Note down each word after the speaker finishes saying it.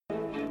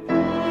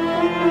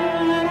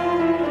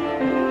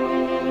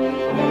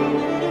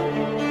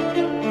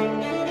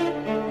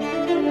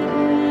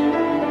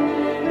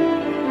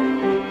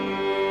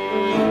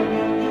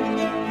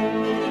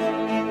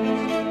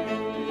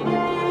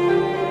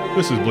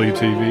This is Bleed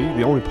TV,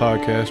 the only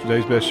podcast for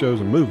today's best shows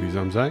and movies.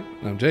 I'm Zach.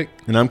 I'm Jake.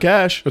 And I'm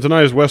Cash. But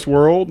tonight is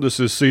Westworld. This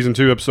is Season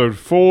 2, Episode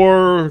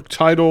 4,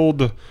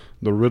 titled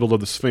The Riddle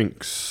of the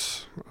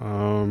Sphinx. Cash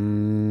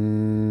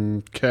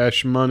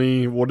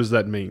money, what does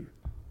that mean?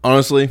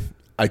 Honestly,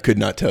 I could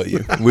not tell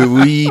you.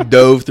 We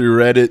dove through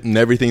Reddit and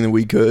everything that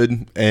we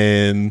could,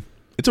 and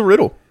it's a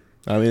riddle.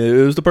 I mean,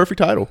 it was the perfect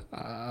title.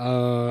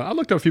 I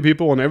looked at a few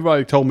people, and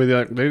everybody told me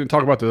that they didn't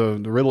talk about the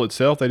riddle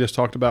itself. They just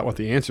talked about what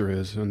the answer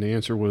is, and the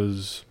answer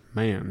was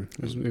man.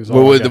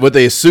 What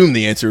they assume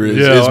the answer is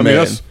man.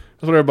 That's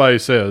what everybody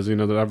says,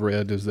 that I've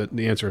read, is that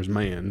the answer is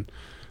man.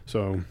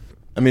 So,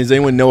 I mean, does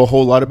anyone know a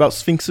whole lot about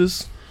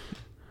sphinxes?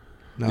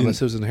 No,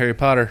 unless it was in Harry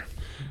Potter.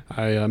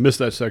 I missed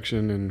that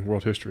section in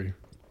world history.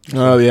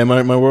 Oh, yeah,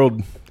 my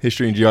world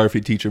history and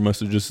geography teacher must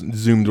have just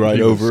zoomed right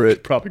over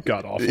it. Probably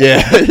got off. Yeah,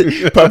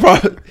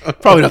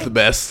 probably not the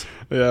best.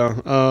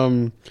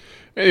 Yeah.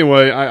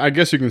 Anyway, I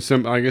guess you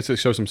can. I guess it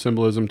shows some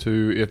symbolism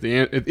to if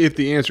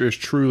the answer is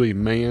truly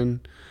man.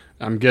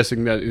 I'm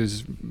guessing that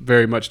is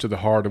very much to the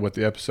heart of what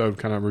the episode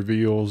kind of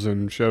reveals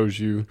and shows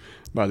you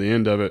by the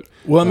end of it.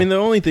 Well, I mean, the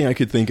only thing I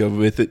could think of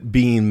with it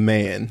being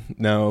man,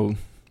 now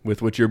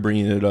with what you're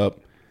bringing it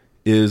up,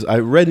 is I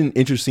read an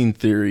interesting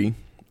theory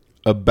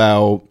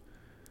about,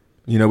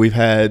 we've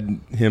had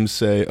him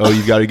say, oh,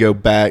 you've got to go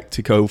back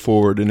to go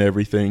forward and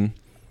everything.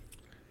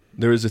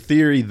 There is a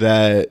theory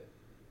that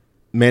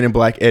Man in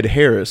Black Ed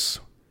Harris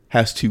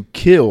has to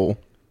kill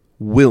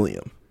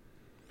William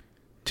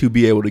to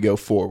be able to go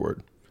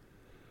forward.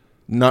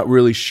 Not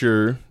really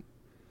sure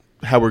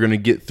how we're going to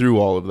get through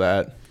all of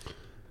that.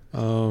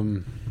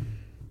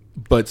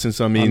 But since,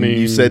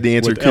 you said the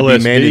answer could LSD,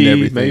 be man and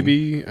everything.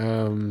 Maybe,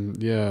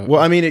 yeah.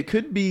 Well, I mean, it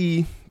could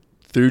be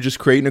through just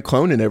creating a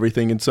clone and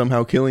everything and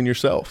somehow killing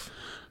yourself.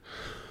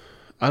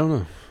 I don't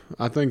know.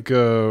 I think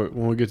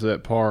when we get to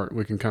that part,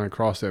 we can kind of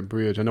cross that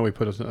bridge. I know we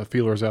put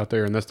feelers out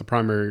there, and that's the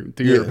primary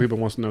theory. Yeah. People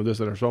wants to know this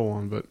that are so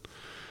on. But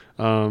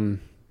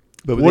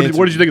what did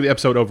you think of the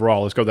episode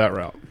overall? Let's go that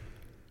route.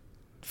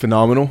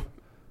 Phenomenal.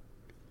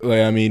 They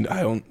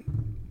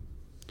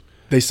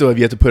still have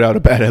yet to put out a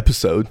bad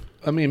episode.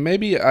 I mean,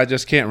 maybe I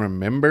just can't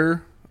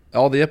remember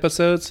all the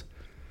episodes,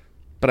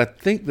 but I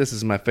think this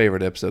is my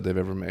favorite episode they've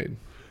ever made.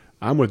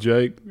 I'm with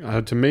Jake.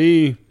 To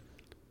me,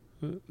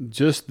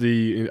 just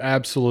the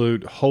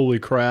absolute holy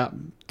crap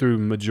through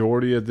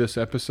majority of this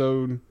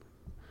episode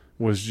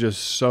was just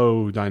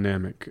so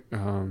dynamic.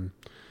 It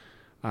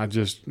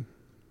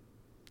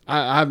was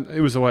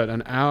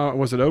an hour.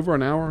 Was it over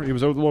an hour? It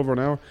was a little over an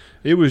hour.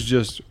 It was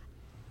just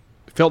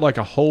felt like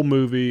a whole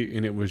movie,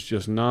 and it was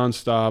just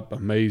nonstop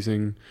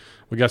amazing.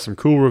 We got some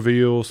cool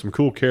reveals, some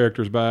cool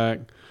characters back.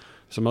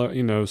 Some of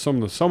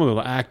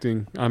the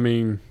acting. I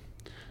mean,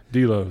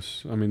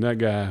 Delos. I mean, that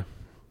guy.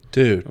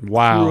 Dude,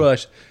 wow.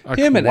 Crush.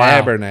 Him and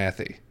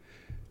Abernathy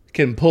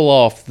can pull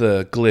off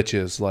the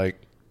glitches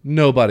like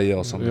nobody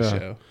else on the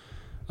show.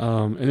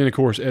 And then, of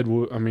course, Ed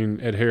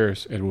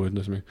Harris,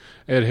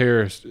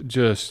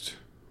 just,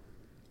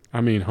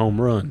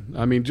 home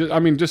run.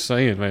 Just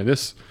saying, man,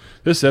 this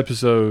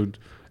episode,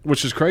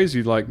 which is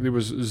crazy, like, there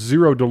was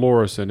zero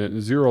Dolores in it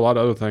and zero a lot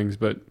of other things,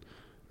 but,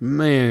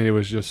 man, it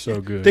was just so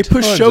good. They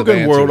pushed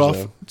Shogun World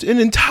off an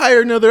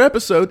entire another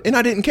episode, and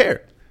I didn't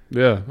care.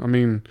 Yeah,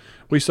 we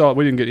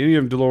didn't get any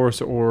of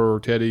Dolores or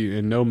Teddy,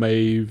 and no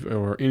Maeve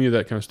or any of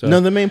that kind of stuff. None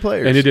of the main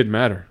players. And it didn't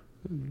matter.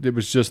 It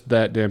was just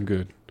that damn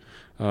good.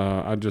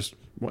 I was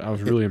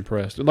really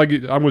impressed. Like,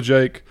 I'm with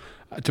Jake.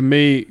 To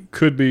me,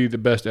 could be the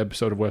best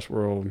episode of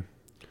Westworld.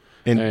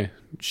 And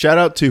shout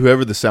out to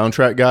whoever the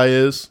soundtrack guy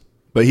is,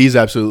 but he's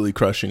absolutely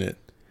crushing it.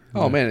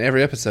 Oh, man,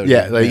 every episode.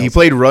 Yeah, like he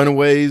played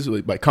Runaways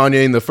by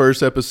Kanye in the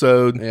first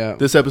episode. Yeah.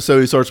 This episode,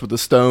 he starts with the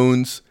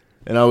Stones,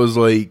 and I was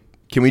like,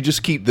 can we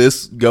just keep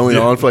this going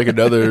on for like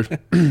another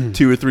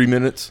 2 or 3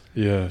 minutes?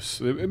 Yes,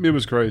 it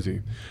was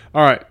crazy.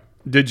 All right,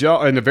 did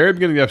y'all in the very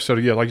beginning of the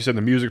episode? Yeah, like you said,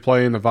 the music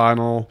playing, the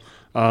vinyl.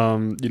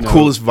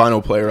 Coolest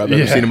vinyl player I've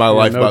ever seen in my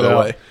life, by the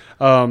way.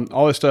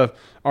 All this stuff.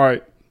 All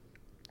right.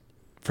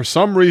 For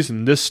some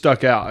reason, this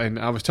stuck out, and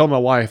I was telling my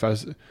wife,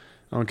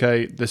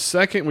 the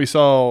second we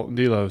saw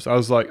Delos, I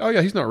was like, oh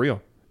yeah, he's not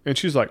real, and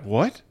she's like,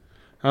 what?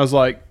 I was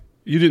like,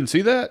 you didn't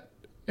see that?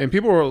 And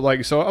people were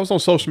like, so I was on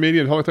social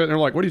media and all like that, and they're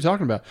like, what are you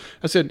talking about?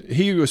 I said,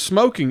 he was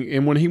smoking,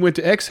 and when he went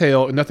to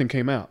exhale, nothing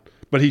came out.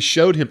 But he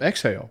showed him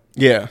exhale.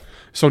 Yeah.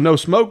 So no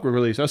smoke were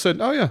released. I said,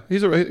 oh yeah,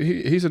 he's a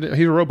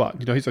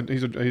robot.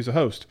 He's a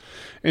host.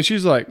 And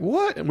she's like,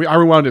 what? And I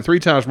rewound it 3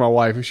 times for my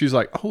wife, and she's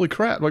like, holy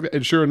crap.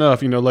 And sure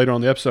enough, later on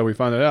in the episode, we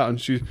find that out.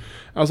 And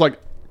I was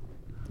like,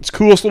 it's the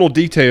coolest little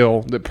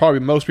detail that probably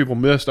most people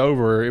missed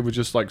over. It was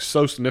just like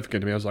so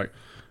significant to me. I was like,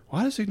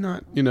 why does he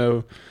not,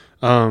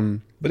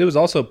 But it was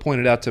also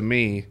pointed out to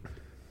me,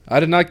 I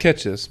did not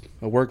catch this,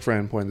 a work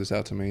friend pointed this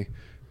out to me,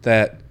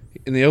 that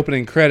in the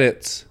opening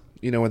credits,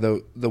 where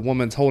the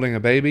woman's holding a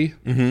baby,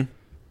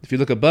 if you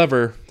look above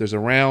her, there's a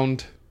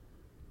round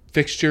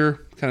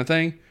fixture kind of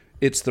thing.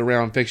 It's the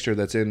round fixture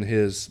that's in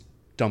his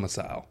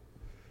domicile.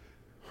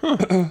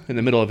 In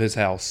the middle of his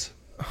house.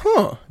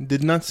 Huh.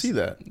 Did not see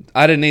that.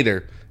 I didn't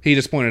either. He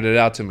just pointed it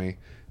out to me.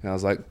 And I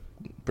was like,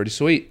 pretty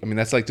sweet. I mean,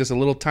 that's like just a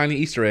little tiny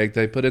Easter egg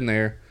they put in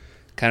there,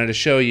 kind of to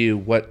show you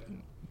what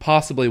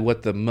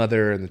the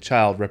mother and the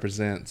child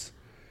represents.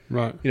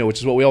 Right. You know, which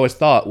is what we always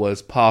thought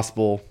was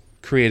possible,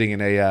 creating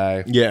an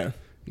AI. Yeah.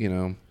 You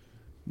know,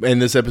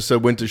 And this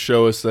episode went to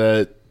show us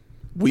that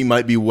we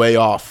might be way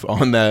off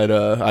on that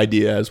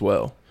idea as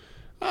well.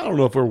 I don't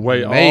know if we're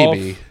way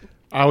maybe. off.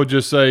 I would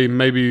just say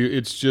maybe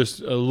it's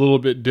just a little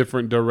bit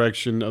different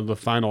direction of the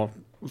final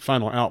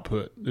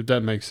output, if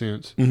that makes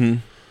sense.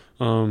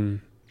 Mm-hmm.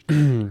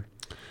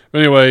 But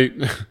anyway,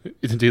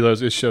 in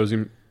Delos, it shows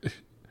him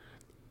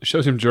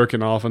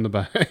jerking off in the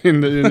back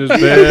in his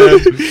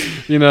bed,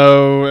 you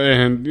know,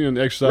 and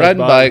the exercise Riding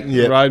bike,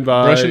 Yeah. ride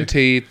bike, brushing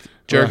teeth,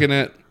 jerking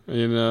it,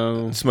 you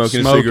know,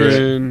 Smoking a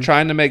cigarette.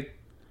 trying to make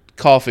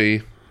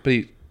coffee, but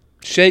he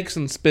shakes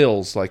and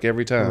spills like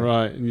every time.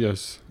 Right.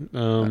 Yes.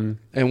 And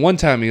one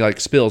time he like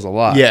spills a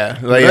lot. Yeah.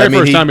 The Like, very I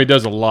mean, first time he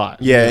does a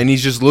lot. yeah, and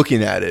he's just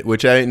looking at it,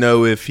 which I didn't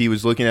know if he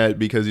was looking at it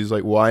because he's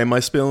like, why am I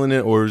spilling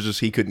it? Or it was just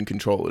he couldn't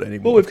control it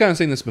anymore. Well, we've kind of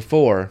seen this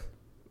before,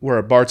 where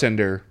a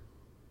bartender,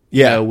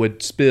 yeah.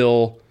 would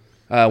spill.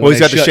 When Well, he's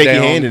they got the shut shaky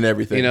down, hand and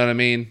everything. You know what I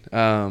mean?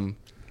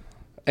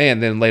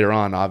 And then later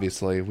on,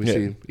 obviously, we Yeah.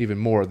 see even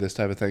more of this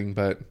type of thing.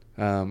 But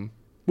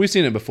we've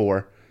seen it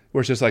before,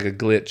 where it's just like a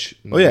glitch.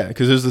 Oh, yeah,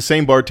 because it was the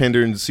same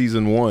bartender in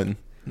season 1.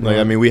 Like,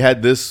 I mean, we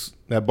had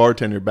that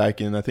bartender back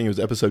in, I think it was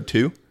episode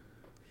 2.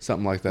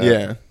 Something like that.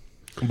 Yeah.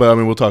 But, I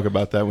mean, we'll talk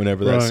about that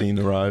whenever that Right. scene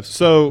arrives.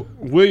 So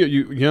William,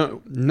 you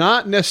know,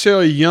 not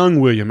necessarily young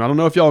William. I don't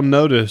know if y'all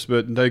noticed,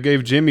 but they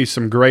gave Jimmy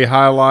some gray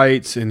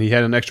highlights, and he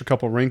had an extra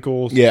couple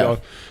wrinkles. Yeah.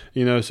 So,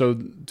 you know, so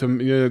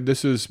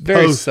this is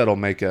Very post, subtle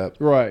makeup.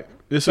 right.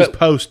 This is But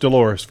post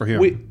Dolores for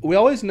him. We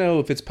always know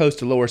if it's post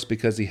Dolores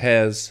because he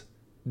has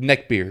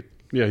neck beard.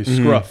 Yeah, he's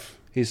scruff.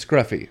 He's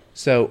scruffy.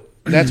 So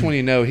that's when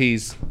you know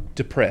he's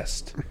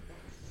depressed.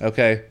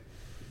 Okay?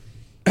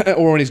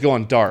 Or when he's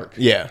going dark.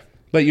 Yeah.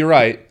 But you're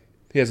right.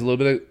 He has a little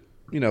bit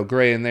of,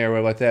 gray in there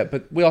or like that.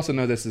 But we also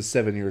know this is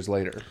 7 years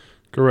later.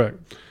 Correct.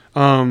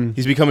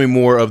 He's becoming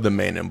more of the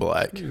Man in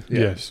Black.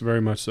 Yes,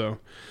 very much so.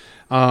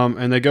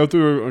 And they go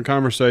through a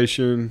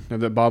conversation, have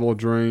that bottle of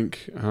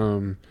drink,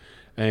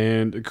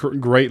 and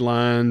great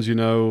lines,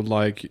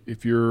 like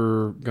if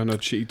you're going to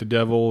cheat the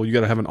devil, you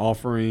got to have an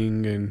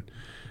offering. And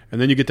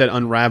then you get that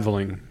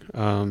unraveling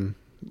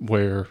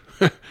where,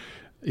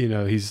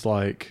 he's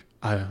like,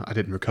 I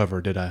didn't recover,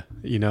 did I?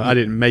 I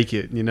didn't make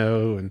it,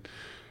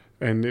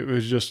 and it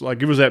was just like,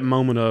 it was that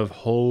moment of,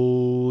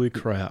 holy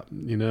crap,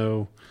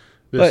 this,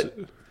 But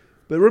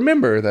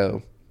remember,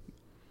 though,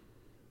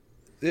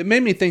 it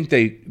made me think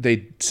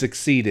they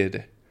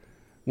succeeded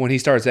when he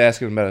starts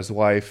asking about his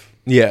wife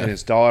and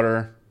his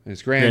daughter and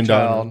his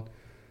grandchild.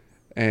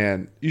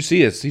 And you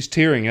see he's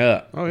tearing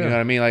up. Oh, yeah. You know what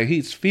I mean? Like,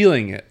 he's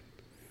feeling it.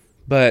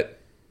 But,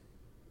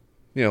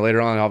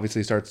 later on,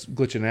 obviously, he starts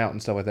glitching out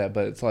and stuff like that.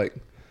 But it's like,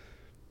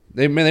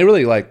 they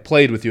really, like,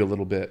 played with you a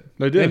little bit.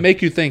 They did. They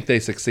make you think they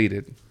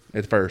succeeded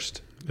at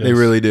first. They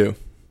really do.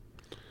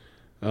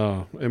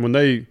 And when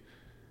they,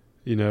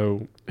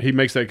 he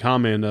makes that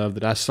comment of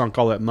that I sunk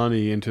all that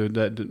money into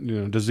that,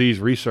 disease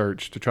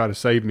research to try to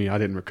save me. I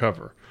didn't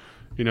recover.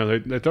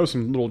 They throw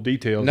some little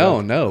details.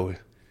 No.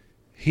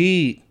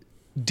 He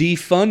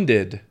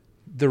defunded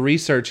the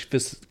research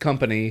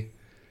company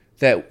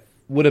that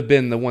would have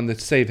been the one that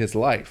saved his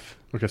life.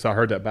 Okay, so I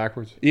heard that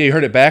backwards. Yeah, you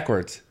heard it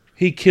backwards.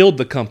 He killed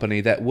the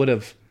company that would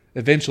have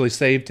eventually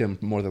saved him,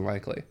 more than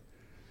likely.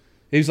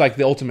 He was like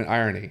the ultimate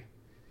irony.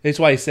 That's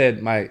why he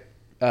said my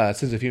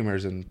sense of humor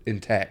is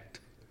intact.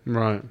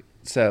 Right.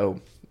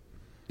 So,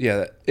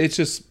 yeah, it's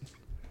just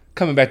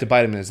coming back to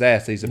bite him in his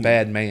ass that he's a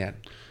bad man.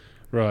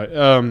 Right.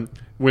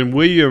 When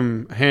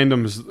William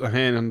hands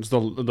the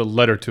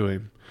letter to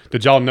him,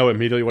 did y'all know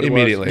immediately what it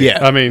was? Immediately.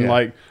 Yeah. I mean, Yeah.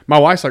 like, my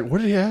wife's like,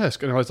 what did he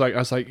ask? And I was like,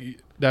 it's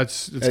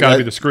got to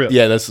be the script.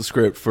 Yeah, that's the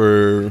script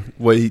for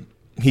what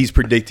he's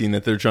predicting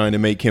that they're trying to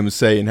make him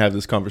say and have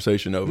this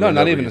conversation over. No, and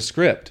not over even again. a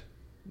script.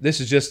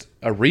 This is just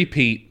a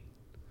repeat.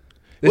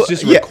 This is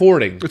just yeah.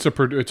 recording. It's a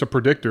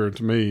predictor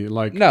to me.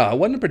 Like, No, it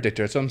wasn't a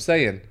predictor. That's what I'm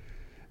saying.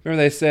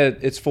 Remember they said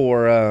it's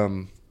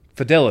for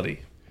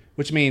fidelity,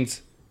 which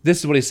means this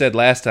is what he said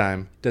last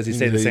time. Does he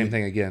say the same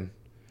thing again?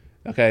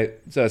 Okay,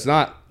 so it's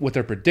not what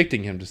they're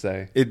predicting him to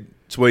say.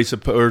 It's what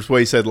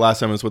he said last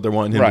time. It's what they're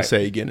wanting him Right. to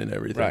say again and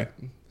everything. Right.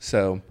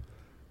 So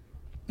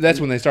that's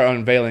when they start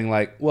unveiling,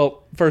 like,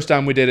 well, first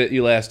time we did it,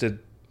 you lasted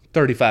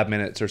 35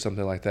 minutes or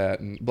something like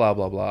that, and blah,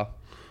 blah, blah.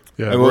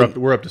 yeah, And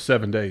we're up to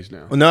 7 days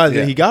now. Well, no,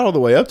 Yeah. he got all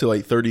the way up to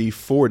like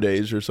 34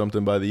 days or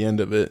something by the end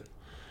of it.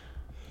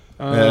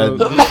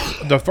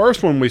 The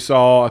first one we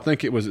saw, I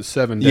think it was at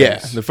 7 days. Yeah,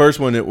 the first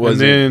one it was.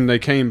 And then they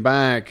came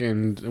back,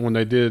 and when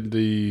they did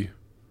the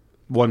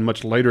one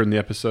much later in the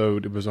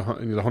episode, it was the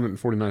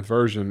 149th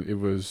version. It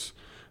was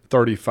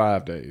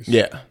 35 days.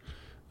 Yeah.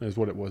 Is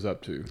what it was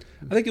up to.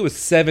 I think it was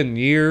 7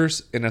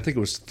 years, and I think it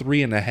was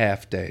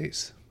 3.5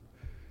 days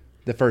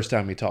the first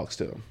time he talks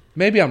to him.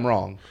 Maybe I'm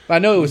wrong. But I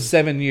know it was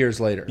 7 years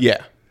later.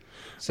 Yeah.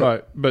 So-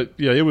 Right, but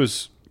yeah, it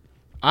was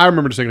I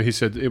remember just thinking, he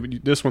said,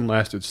 this one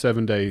lasted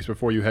 7 days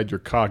before you had your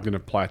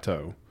cognitive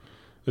plateau,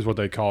 is what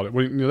they called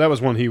it. That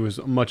was when he was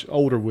a much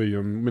older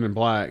William, Men in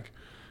Black,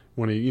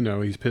 when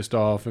he's pissed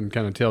off and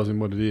kind of tells him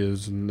what it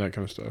is and that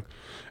kind of stuff.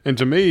 And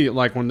to me,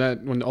 like when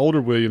the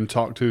older William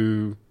talked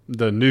to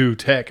the new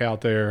tech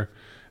out there,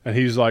 and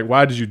he's like,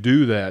 why did you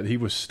do that? He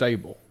was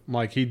stable.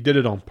 Like he did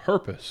it on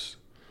purpose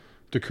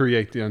to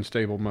create the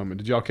unstable moment.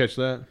 Did y'all catch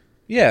that?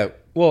 Yeah.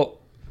 Well,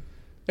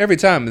 every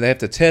time they have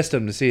to test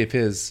him to see if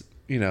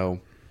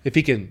if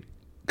he can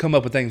come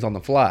up with things on the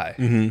fly.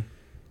 Mm-hmm.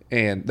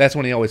 And that's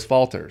when he always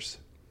falters,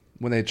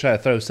 when they try to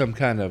throw some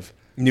kind of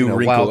New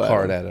wrinkle wild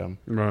card at him.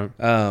 Right.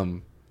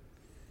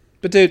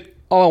 But dude,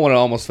 all I want to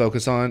almost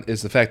focus on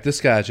is the fact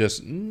this guy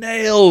just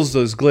nails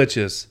those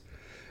glitches.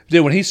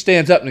 Dude, when he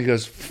stands up and he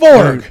goes,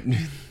 fork,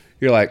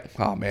 you're like,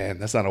 oh man,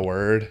 that's not a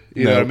word.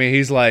 You know what I mean?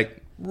 He's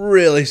like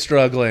really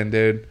struggling,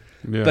 dude.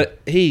 Yeah. But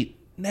he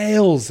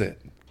nails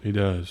it. He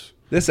does.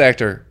 This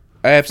actor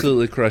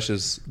absolutely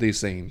crushes these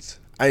scenes.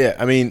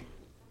 I mean,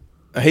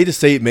 I hate to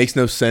say it makes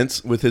no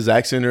sense with his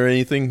accent or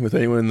anything with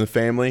anyone in the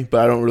family, but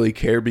I don't really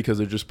care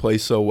because it just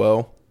plays so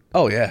well.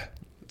 Oh, yeah.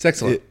 It's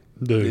excellent.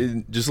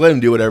 Just let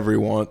him do whatever he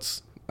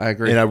wants. I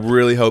agree. And I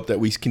really hope that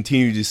we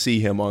continue to see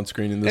him on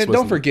screen in this. And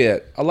don't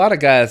forget, a lot of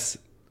guys,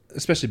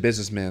 especially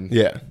businessmen,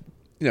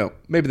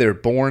 maybe they were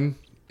born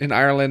in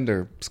Ireland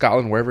or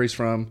Scotland, wherever he's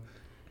from,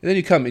 and then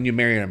you come and you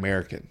marry an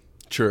American.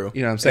 True.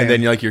 You know what I'm saying?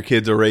 And then your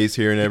kids are raised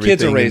here and everything.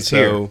 Kids are raised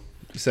here.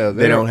 So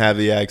they don't have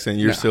the accent.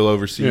 You're still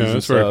overseas. Yeah, and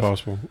that's stuff. very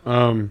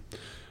possible.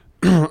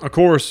 Of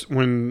course,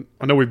 when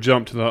I know we've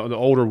jumped to the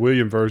older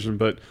William version,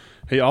 but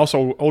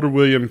older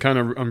William kind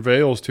of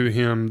unveils to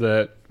him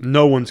that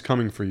no one's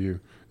coming for you.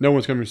 No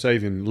one's coming to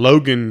save him.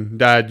 Logan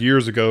died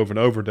years ago of an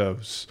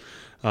overdose.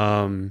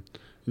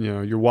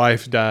 Your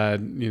wife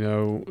died,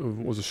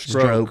 was a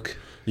stroke.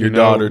 Your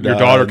daughter died. Your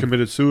daughter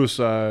committed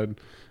suicide.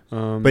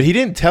 But he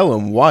didn't tell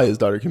him why his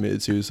daughter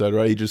committed suicide,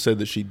 right? He just said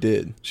that she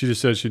did. She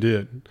just said she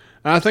did.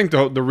 And I think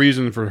the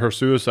reason for her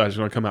suicide is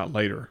going to come out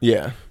later.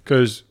 Yeah.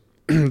 Because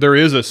there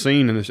is a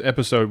scene in this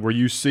episode where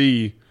you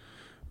see,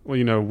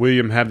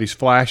 William have these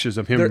flashes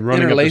of him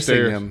running up the stairs.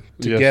 They're interlacing them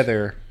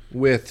together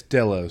with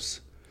Delos.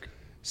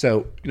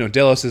 So,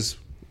 Delos is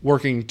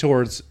working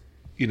towards,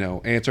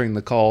 answering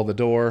the call, the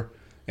door,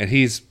 and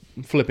he's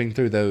flipping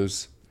through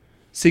those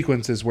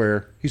sequences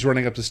where he's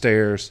running up the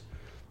stairs.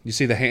 You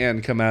see the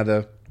hand come out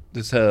of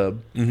the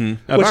tub,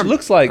 which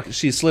looks like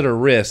she slit her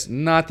wrist,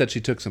 not that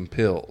she took some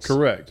pills.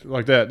 Correct,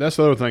 like that. That's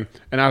the other thing.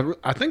 And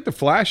I think the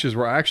flashes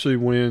were actually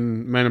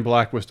when Man in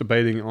Black was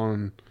debating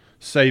on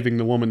saving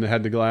the woman that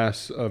had the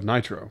glass of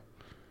nitro.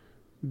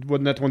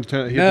 Wasn't that the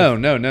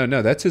one?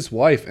 No. That's his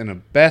wife in a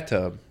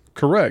bathtub.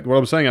 Correct. What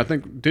I'm saying, I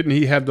think, didn't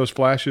he have those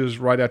flashes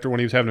right after when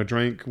he was having a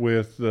drink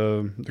with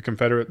the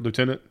Confederate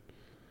lieutenant?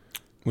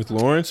 With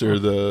Lawrence or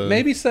the...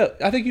 Maybe so.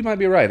 I think you might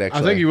be right,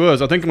 actually. I think he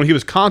was. I think when he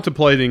was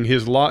contemplating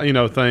his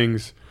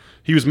things,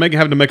 he was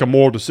having to make a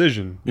moral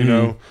decision,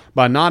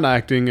 by not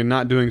acting and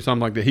not doing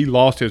something like that. He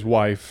lost his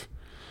wife.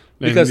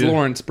 Because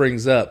Lawrence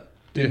brings up,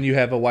 didn't you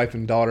have a wife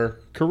and daughter?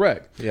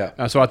 Correct.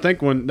 Yeah. So I think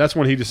that's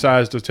when he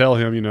decides to tell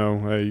him,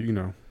 hey,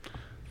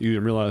 you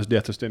didn't realize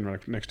death is standing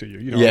right next to you,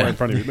 right in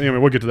front of you. Anyway,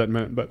 we'll get to that in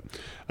a minute. But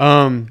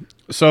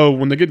so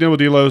when they get done with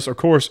Delos, of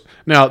course,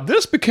 now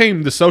this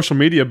became the social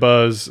media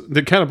buzz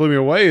that kind of blew me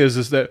away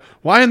is that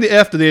why in the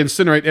F did they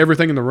incinerate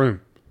everything in the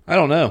room? I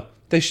don't know.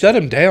 They shut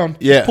him down.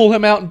 Yeah. Just pull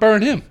him out and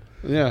burn him.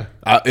 Yeah.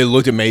 It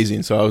looked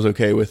amazing, so I was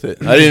okay with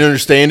it. I didn't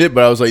understand it,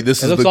 but I was like,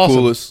 this is the awesome.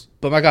 coolest.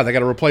 But my God, they got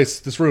to replace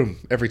this room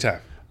every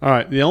time. All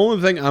right. The only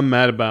thing I'm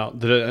mad about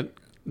that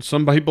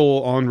some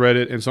people on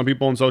Reddit and some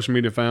people on social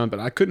media found, but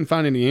I couldn't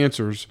find any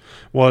answers,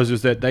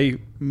 is that they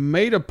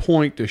made a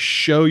point to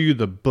show you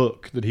the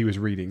book that he was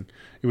reading.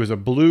 It was a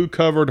blue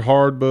covered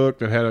hard book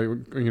that had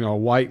a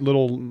white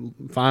little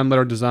fine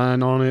letter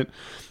design on it.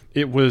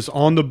 It was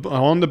on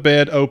the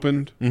bed,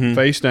 opened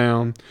face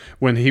down.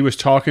 When he was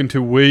talking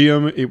to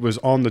William, it was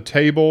on the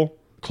table,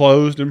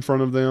 closed in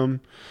front of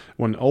them.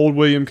 When old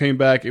William came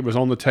back, it was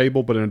on the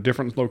table, but in a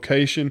different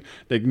location.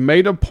 They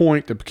made a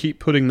point to keep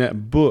putting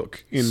that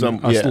book in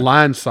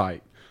line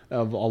sight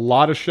of a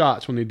lot of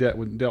shots when they dealt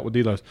with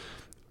Delos.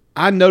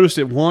 I noticed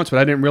it once, but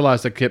I didn't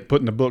realize they kept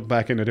putting the book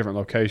back into different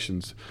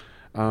locations.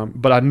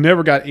 But I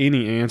never got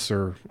any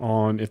answer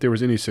on if there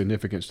was any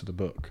significance to the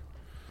book.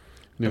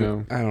 I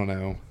don't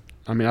know.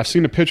 I mean, I've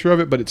seen a picture of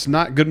it, but it's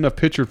not good enough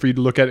picture for you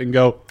to look at it and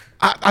go,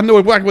 I know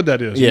exactly what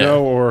that is,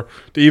 or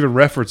to even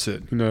reference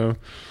it,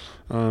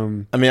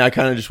 I mean, I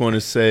kind of just want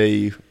to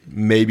say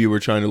maybe we're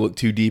trying to look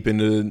too deep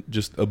into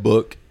just a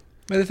book.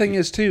 But the thing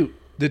is, too,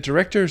 the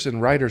directors and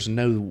writers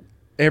know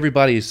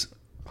everybody's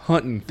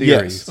hunting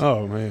theories. Yes.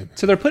 Oh, man.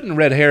 So they're putting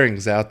red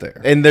herrings out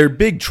there. And they're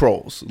big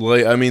trolls.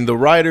 The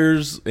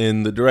writers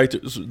and the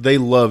directors, they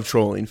love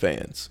trolling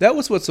fans. That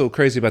was what's so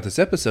crazy about this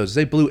episode is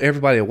they blew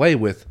everybody away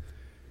with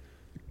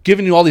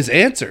giving you all these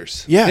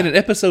answers. Yeah. And in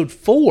episode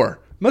 4,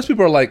 most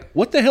people are like,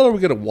 what the hell are we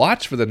going to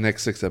watch for the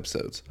next 6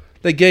 episodes?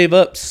 They gave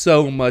up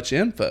so much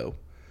info.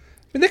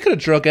 mean, they could have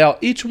drug out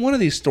each one of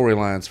these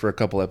storylines for a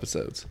couple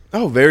episodes.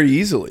 Oh, very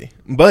easily.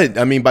 But,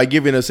 I mean, by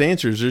giving us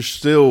answers, there's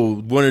still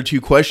one or two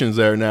questions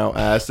that are now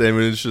asked. And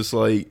it's just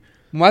like...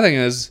 My thing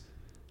is,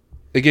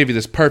 they gave you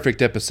this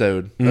perfect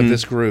episode of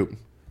this group.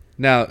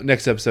 Now,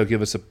 next episode,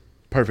 give us a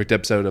perfect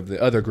episode of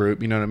the other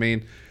group. You know what I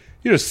mean?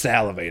 You're just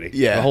salivating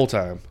the whole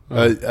time.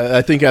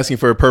 I think asking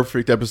for a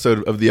perfect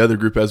episode of the other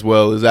group as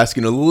well is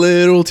asking a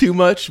little too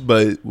much,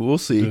 but we'll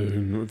see.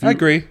 Dude, I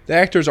agree. The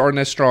actors aren't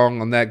as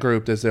strong on that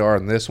group as they are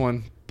on this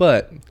one,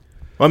 but...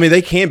 Well, I mean,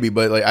 they can be,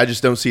 but like I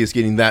just don't see us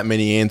getting that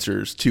many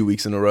answers 2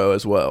 weeks in a row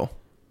as well.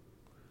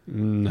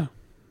 No.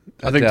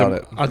 I doubt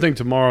it. I think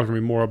tomorrow's going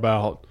to be more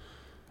about...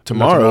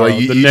 Tomorrow,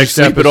 like, you the just next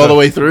sleep it all the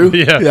way through?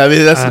 Yeah. I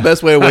mean, that's the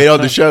best way to wait on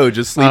the show.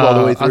 Just sleep all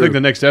the way through. I think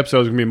the next episode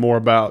is going to be more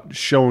about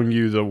showing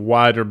you the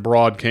wider,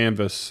 broad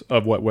canvas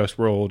of what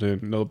Westworld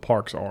and the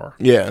parks are.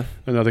 Yeah.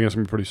 And I think that's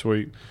going to be pretty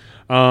sweet.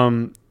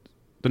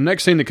 The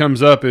next scene that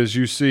comes up is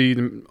you see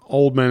the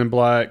old man in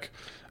black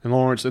and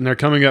Lawrence, and they're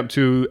coming up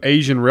to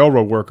Asian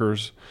railroad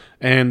workers,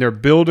 and they're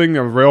building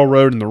a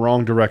railroad in the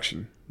wrong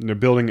direction. And they're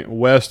building it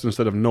west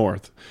instead of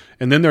north.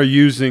 And then they're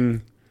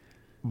using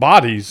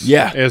bodies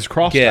as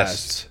cross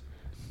guests.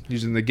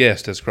 Using the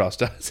guest as cross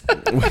ties.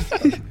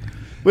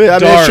 Well, I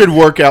mean, it should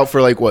work out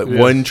for like, what,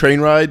 one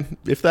train ride,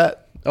 if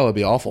that? Oh, it'd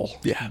be awful.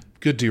 Yeah.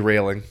 Good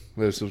derailing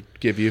this would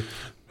give you.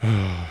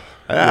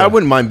 I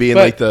wouldn't mind being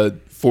like the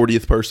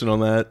 40th person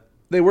on that.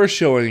 They were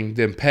showing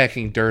them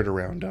packing dirt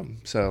around them,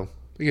 so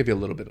they give you a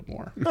little bit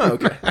more. Oh,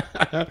 okay.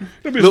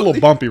 It'll be a little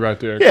bumpy right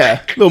there.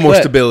 Yeah, a little more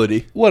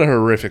stability. What a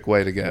horrific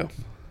way to go.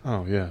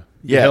 Oh, yeah.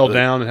 Yeah, held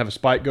down and have a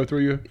spike go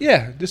through you?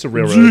 Yeah, just a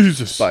railroad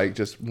Jesus. spike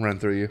just run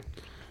through you.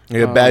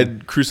 Like a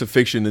bad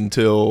crucifixion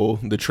until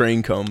the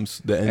train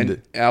comes to end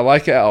it. I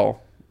like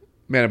how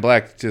Man in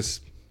Black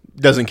just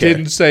Doesn't care.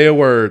 didn't say a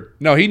word.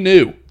 No, he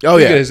knew. Oh,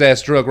 He yeah. got his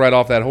ass drug right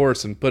off that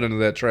horse and put into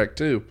that track,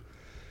 too.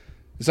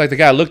 It's like the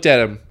guy looked at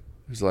him.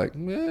 He's like,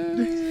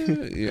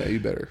 yeah, you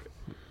better.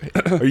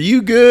 Are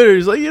you good? Or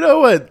he's like, you know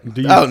what?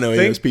 Do you I don't know any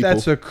of those think people.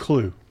 that's a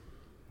clue?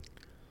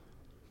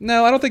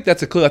 No, I don't think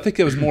that's a clue. I think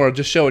it was more of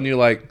just showing you,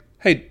 like,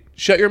 hey,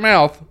 shut your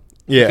mouth.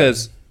 Yeah.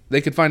 Because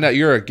they could find out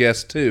you're a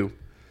guest, too.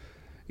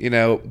 You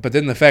know, but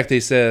then the fact that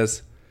he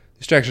says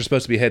these tracks are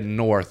supposed to be heading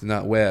north,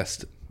 not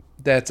west,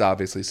 that's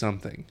obviously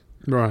something.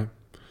 Right.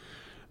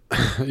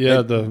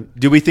 Yeah,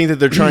 Do we think that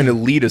they're trying to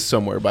lead us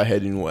somewhere by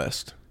heading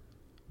west?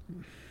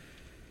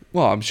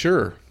 Well, I'm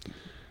sure.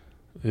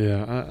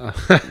 yeah.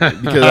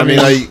 Because, I mean,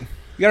 like... You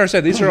gotta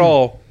understand, these are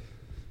all...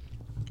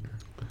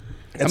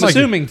 I'm like-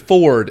 assuming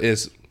Ford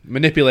is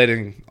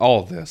manipulating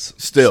all of this.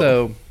 Still.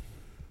 So,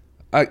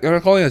 I'm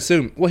not calling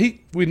assume. Well,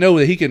 we know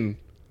that he can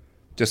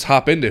just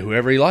hop into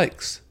whoever he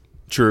likes.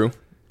 True.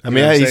 I You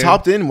mean, know what I'm he's saying?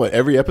 hopped in, what,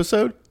 every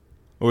episode?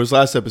 Or was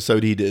last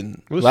episode he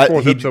didn't? Well, this is the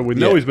fourth episode. We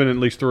know yeah. he's been in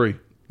at least 3.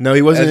 No,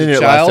 he wasn't As in a it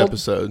child? last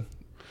episode.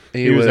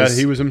 He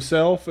was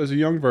himself as a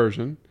young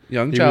version.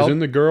 Young He child. was in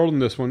The Girl in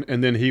this one,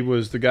 and then he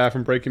was the guy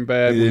from Breaking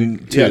Bad when In he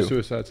two. committed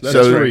suicide. So that's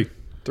So- 3.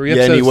 3 Yeah, and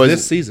he episodes wasn't-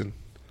 this season.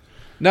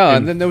 No,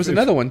 and then there was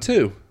another one,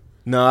 too.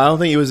 No, I don't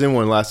think he was in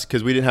one last,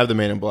 because we didn't have the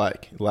Man in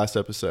Black last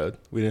episode.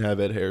 We didn't have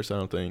Ed Harris, I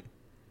don't think.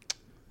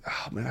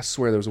 Oh, man, I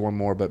swear there was one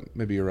more, but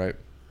maybe you're right.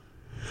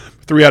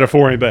 3 out of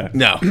 4 ain't bad.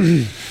 No.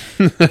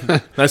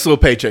 Nice little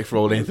paycheck for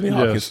old Anthony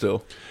Hopkins Yes.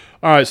 still.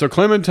 All right, so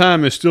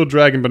Clementine is still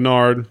dragging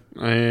Bernard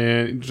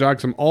and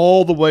drags him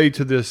all the way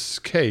to this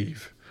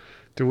cave,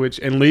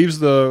 and leaves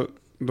the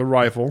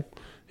rifle.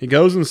 He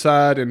goes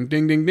inside and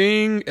ding, ding,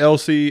 ding.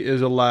 Elsie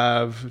is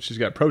alive. She's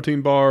got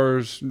protein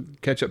bars,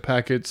 ketchup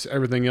packets,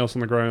 everything else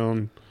on the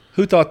ground.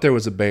 Who thought there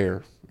was a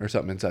bear or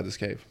something inside this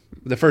cave?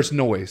 The first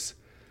noise.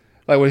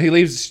 Like when she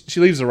leaves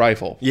the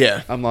rifle.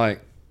 Yeah. I'm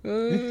like,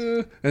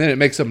 and then it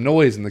makes some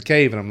noise in the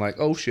cave, and I'm like,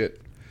 oh shit.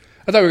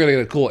 I thought we were going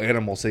to get a cool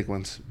animal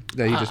sequence.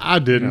 That he just, I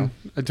didn't.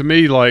 To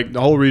me, like,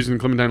 the whole reason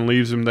Clementine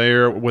leaves him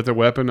there with her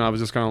weapon, I was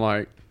just kind of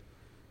like,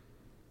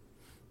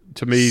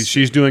 to me,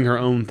 she's doing her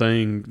own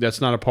thing. That's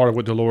not a part of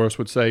what Dolores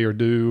would say or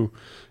do.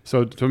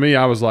 So to me,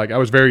 I was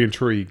very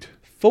intrigued.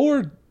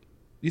 Ford,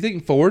 you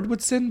think Ford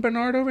would send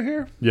Bernard over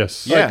here?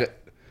 Yes. Yeah.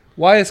 Like,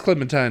 why is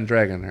Clementine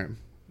dragging him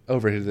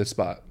over to this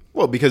spot?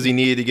 Well, because he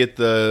needed to get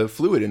the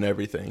fluid and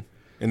everything.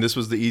 And this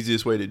was the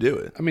easiest way to do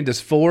it. I mean,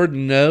 does Ford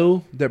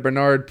know that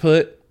Bernard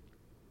put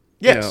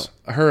Yes.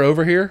 her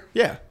over here?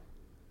 Yeah.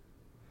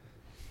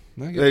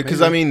 Maybe.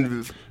 Because, I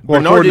mean, Well,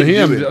 Bernard according to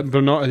didn't do him, it.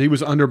 Bernard, he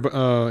was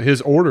under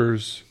his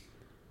orders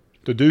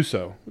to do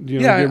so. You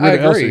know, Yeah, get I rid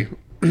of agree.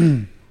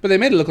 Elsie. But they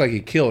made it look like he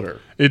killed her.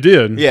 It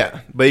did.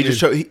 Yeah, but he just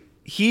showed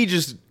he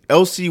just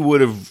Elsie would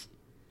have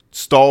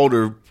stalled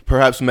or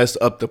perhaps messed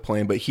up the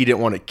plan, but he didn't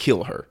want to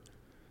kill her,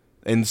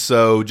 and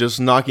so just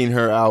knocking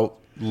her out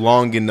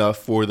long enough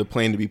for the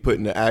plan to be put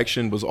into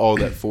action was all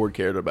that Ford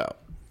cared about.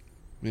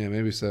 Yeah,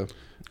 maybe so.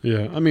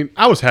 Yeah, I mean,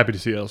 I was happy to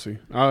see Elsie.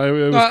 It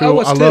was I cool.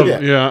 was I too.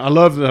 love, Yeah. I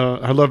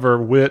love her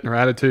wit and her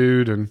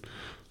attitude and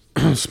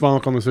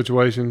spunk on the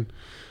situation.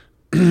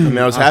 I mean,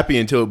 I was happy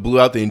until it blew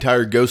out the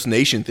entire Ghost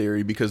Nation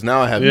theory because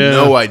now I have Yeah.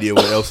 no idea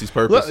what Elsie's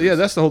purpose is. Yeah,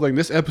 that's the whole thing.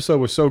 This episode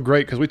was so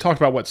great because we talked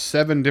about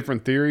 7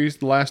 different theories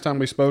the last time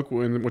we spoke,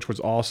 which was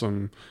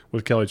awesome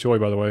with Kelly Choi,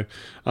 by the way.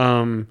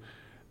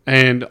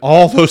 And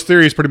all those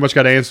theories pretty much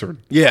got answered.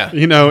 Yeah.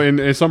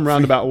 In some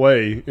roundabout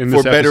way. In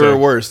this For better episode. or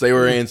worse, they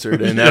were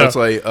answered. And now Yeah. it's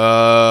like,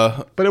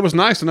 But it was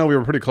nice to know we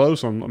were pretty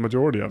close on a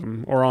majority of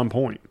them, or on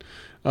point.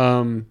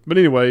 But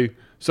anyway,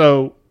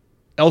 so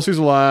Elsie's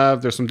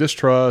alive. There's some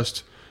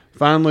distrust.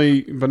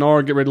 Finally,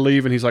 Bernard get ready to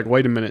leave, and he's like,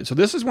 wait a minute. So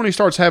this is when he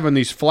starts having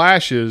these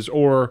flashes,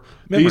 or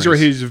these are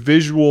his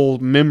visual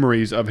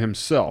memories of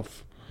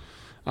himself.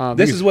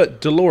 This is what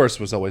Dolores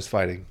was always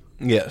fighting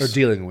yes. or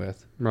dealing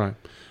with. Right.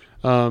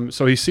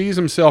 So he sees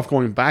himself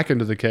going back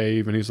into the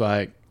cave, and he's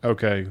like,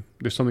 okay,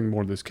 there's something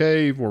more to this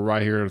cave. We're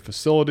right here at a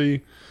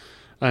facility.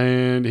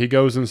 And he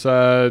goes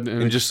inside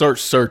And just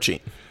starts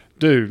searching.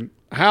 dude,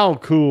 how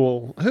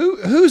cool.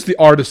 Who's the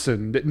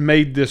artisan that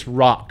made this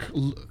rock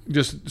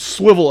just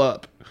swivel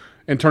up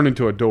and turn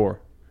into a door?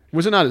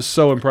 Was it not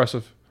so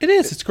impressive? It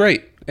is. It's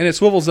great. And it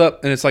swivels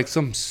up, and it's like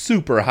some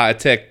super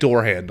high-tech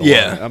door handle.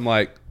 Yeah. on it. I'm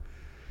like,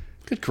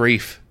 good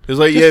grief. It was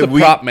like, Just yeah, the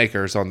prop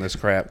makers on this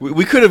crap.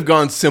 we could have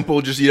gone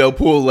simple, just,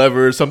 pull a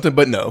lever or something,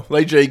 but no.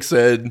 Like Jake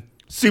said,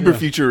 super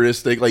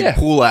futuristic,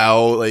 pull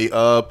out,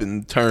 up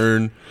and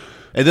turn.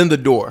 And then the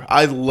door.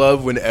 I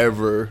love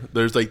whenever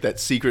there's that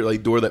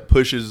secret door that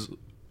pushes up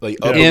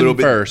a little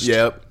bit. First.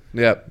 Yep.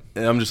 Yep.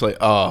 And I'm just like,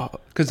 oh.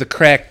 Because the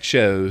crack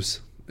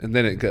shows, and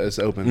then it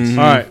opens.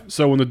 All right.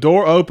 So when the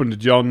door opened,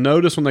 did y'all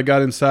notice when they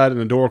got inside and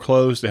the door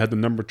closed, they had the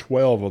number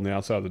 12 on the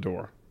outside of the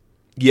door?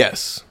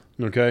 Yes.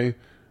 Okay.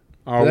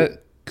 And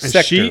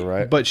Sector,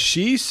 right? But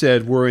she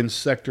said we're in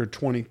sector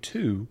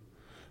 22,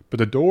 but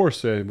the door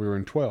said we were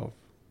in 12.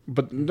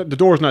 But the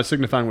door is not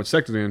signifying what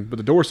sector they're in, but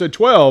the door said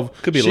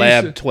 12. Could be She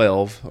Lab said-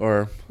 12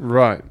 or...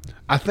 Right.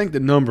 I think the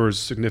number is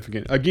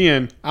significant.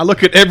 Again, I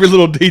look at every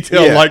little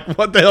detail Yeah. like,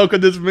 what the hell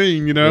could this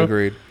mean,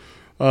 Agreed.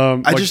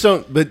 I just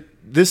don't, but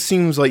this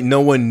seems like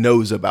no one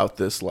knows about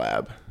this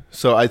lab.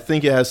 So I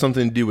think it has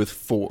something to do with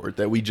Ford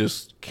that we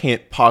just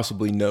can't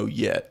possibly know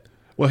yet.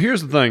 Well,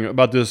 here's the thing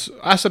about this.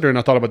 I sat there and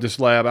I thought about this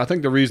lab. I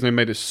think the reason they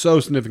made it so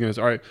significant is,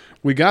 all right,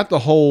 we got the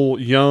whole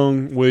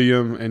Young,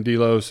 William, and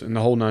Delos and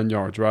the whole 9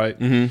 yards, right?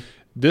 Mm-hmm.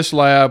 This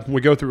lab,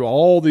 we go through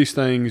all these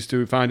things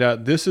to find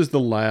out this is the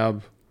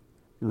lab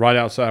right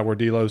outside where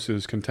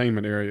Delos'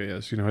 containment area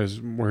is,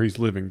 where he's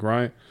living,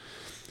 right?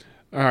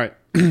 All right.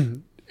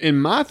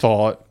 In my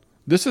thought,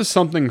 this is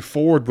something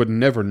Ford would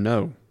never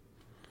know.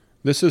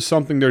 This is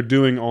something they're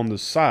doing on the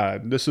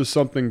side. This is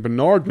something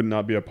Bernard would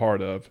not be a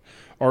part of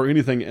or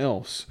anything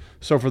else.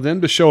 So for them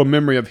to show a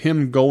memory of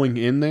him going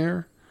in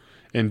there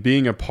and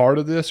being a part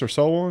of this or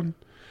so on,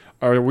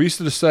 are we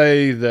to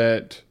say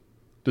that,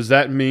 does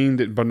that mean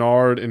that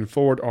Bernard and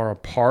Ford are a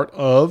part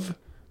of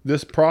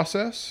this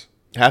process?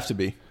 Have to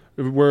be.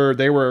 Where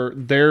they were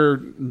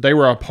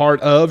a part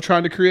of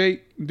trying to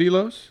create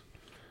Delos?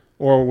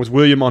 Or was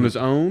William on his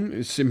own?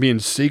 Is it being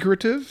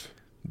secretive?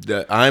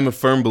 I'm a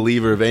firm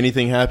believer of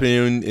anything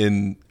happening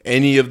in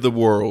any of the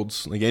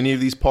worlds, like any of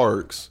these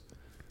parks,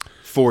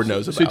 Ford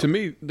knows about. See, to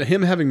me,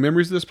 him having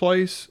memories of this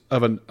place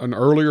of an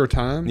earlier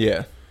time,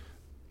 Yeah.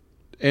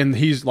 and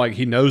he's like,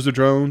 he knows the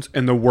drones,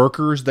 and the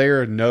workers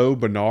there know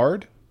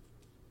Bernard.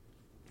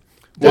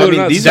 Well, they're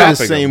not these are the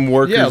stopping same them.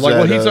 workers. Yeah, like,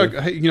 well, that, he's like,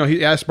 hey,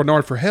 he asked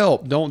Bernard for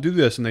help. Don't do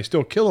this, and they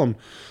still kill him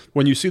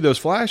when you see those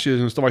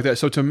flashes and stuff like that.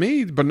 So to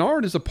me,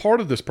 Bernard is a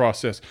part of this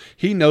process.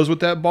 He knows what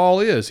that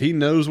ball is. He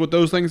knows what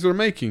those things are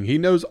making. He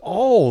knows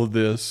all of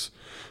this.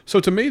 So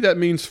to me, that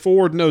means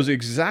Ford knows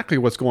exactly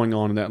what's going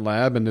on in that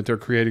lab and that they're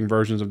creating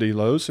versions of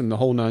Delos and the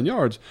whole 9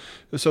 yards.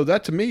 So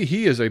that to me,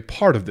 he is a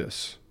part of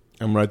this.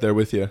 I'm right there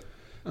with you.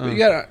 But you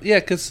gotta,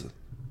 because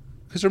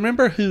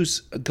remember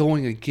who's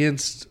going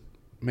against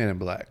Man in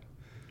Black?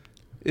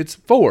 It's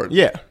Ford.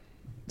 Yeah.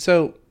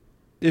 So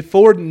if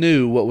Ford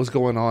knew what was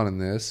going on in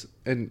this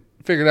and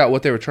figured out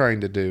what they were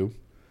trying to do,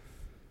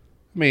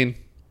 I mean,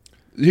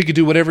 he could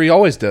do whatever he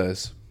always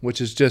does,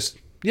 which is just,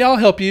 yeah, I'll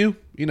help you,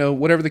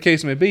 whatever the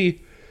case may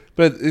be.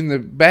 But in the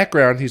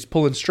background, he's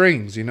pulling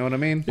strings. You know what I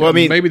mean? Well, I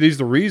mean, maybe these are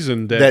the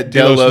reason that that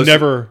Delos Delos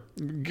never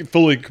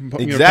fully comes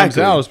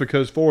Exactly. out is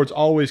because Ford's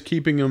always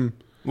keeping him.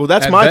 Well,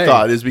 that's at my bay.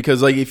 thought, is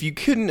because if you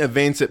couldn't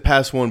advance it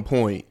past one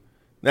point,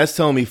 that's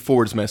telling me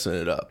Ford's messing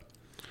it up.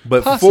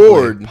 But Possibly.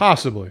 Ford,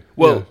 Possibly.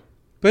 well, yeah.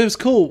 But it was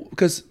cool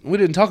because we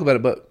didn't talk about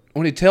it. But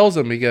when he tells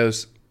him, he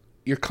goes,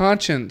 "Your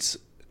conscience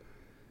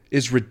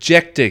is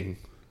rejecting,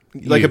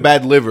 like you." a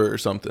bad liver or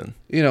something.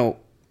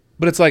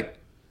 But it's like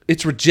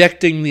it's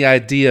rejecting the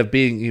idea of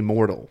being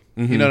immortal.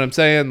 You know what I'm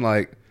saying?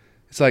 Like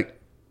it's like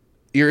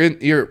your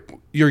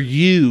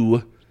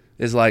you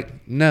is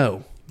like,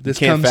 no, this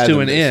can't comes to fathom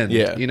an this. end.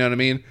 Yeah. You know what I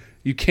mean?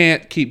 You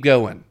can't keep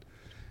going.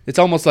 It's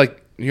almost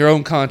like your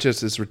own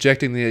conscience is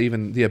rejecting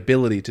even the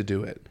ability to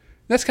do it.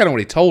 That's kind of what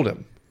he told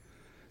him.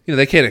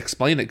 They can't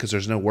explain it because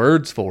there's no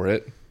words for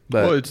it.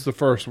 But Well, it's the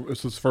first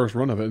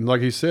run of it, and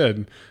like he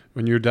said,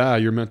 when you die,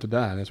 you're meant to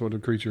die. That's what a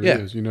creature yeah,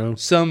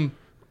 is.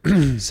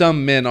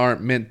 some men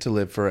aren't meant to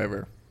live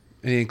forever.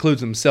 And he includes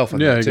himself in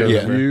Yeah, that he too. goes,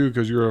 Yeah. you,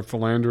 because you're a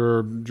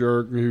philanderer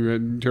jerk who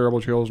had terrible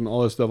children,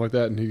 all this stuff like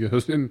that. And he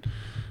goes, and,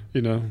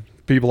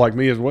 people like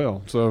me as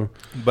well. So,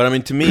 But I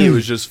mean, to me, it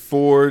was just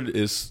Ford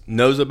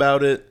knows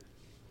about it,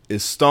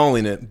 is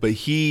stalling it, but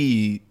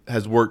he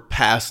has worked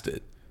past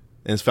it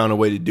and has found a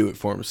way to do it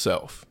for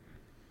himself.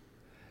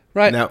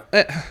 Right. Now-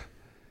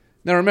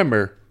 Now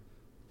remember,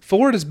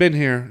 Ford has been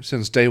here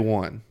since day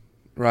one,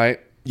 right?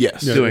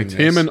 Yes. yeah, Doing it's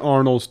him this. and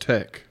Arnold's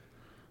tech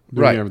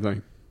doing Right.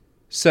 everything.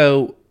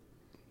 So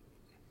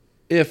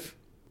if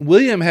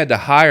William had to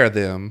hire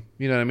them,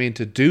 you know what I mean,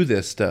 to do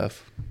this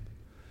stuff,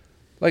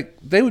 like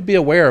they would be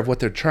aware of what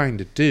they're trying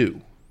to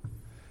do.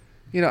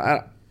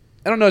 I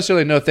don't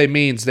necessarily know if they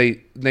means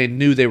they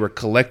knew they were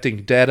collecting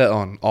data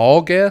on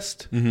all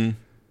guests,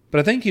 but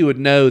I think he would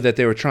know that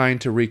they were trying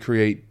to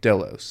recreate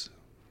Delos.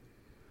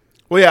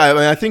 Well, yeah, I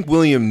mean, I think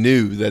William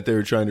knew that they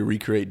were trying to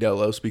recreate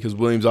Delos because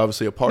William's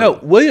obviously a part No, of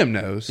it. William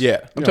knows.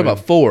 Yeah. I'm talking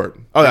about Ford.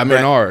 Oh, and I mean,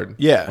 Bernard.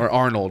 yeah. Or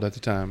Arnold at the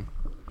time.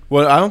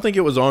 Well, I don't think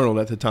it was Arnold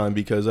at the time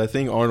because I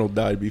think Arnold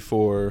died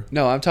before.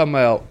 No, I'm talking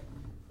about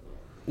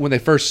when they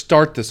first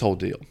start this whole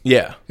deal.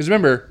 Yeah. Because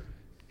remember,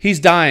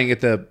 he's dying at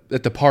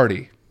the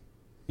party.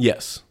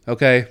 Yes.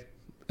 Okay,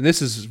 and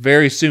this is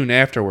very soon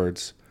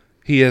afterwards.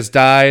 He has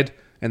died,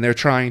 and they're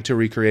trying to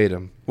recreate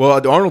him. Well,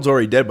 Arnold's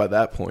already dead by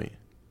that point.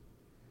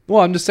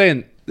 Well, I'm just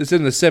saying it's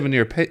in the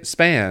 7-year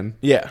span,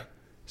 Yeah.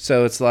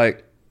 so it's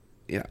like,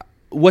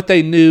 what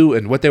they knew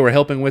and what they were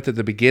helping with at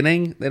the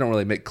beginning, they don't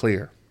really make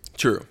clear.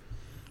 True.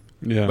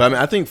 Yeah. But I mean,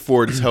 I think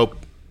Ford is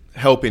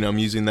helping. I'm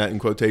using that in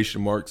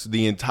quotation marks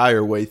the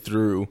entire way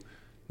through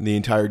the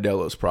entire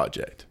Delos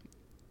project.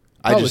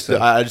 I Probably just so.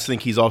 I just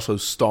think he's also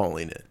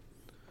stalling it.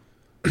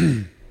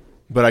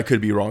 But I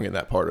could be wrong in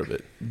that part of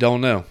it.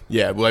 Don't know.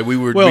 Yeah, like we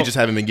Well, just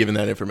haven't been given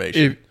that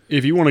information.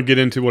 if you want to get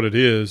into what it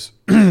is,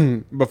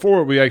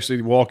 before we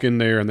actually walk in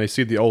there and they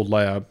see the old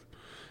lab,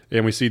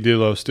 and we see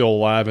Delos still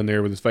alive in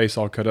there with his face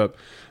all cut up,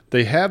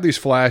 they have these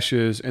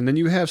flashes, and then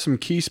you have some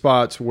key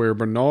spots where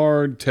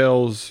Bernard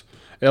tells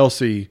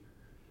Elsie,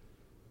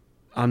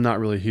 I'm not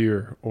really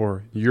here,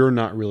 or you're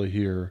not really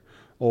here,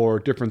 or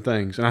different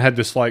things. And I had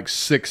this like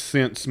Sixth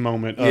Sense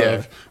moment of,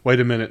 Yeah. wait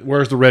a minute,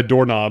 where's the red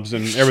doorknobs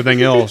and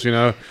everything else,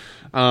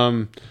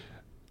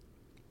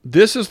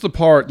 This is the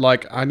part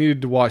like I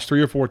needed to watch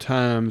 3 or 4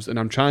 times, and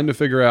I'm trying to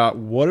figure out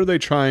what are they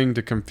trying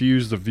to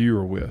confuse the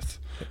viewer with?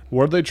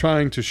 What are they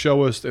trying to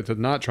show us that they're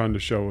not trying to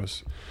show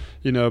us?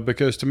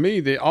 Because to me,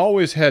 they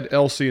always had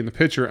Elsie in the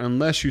picture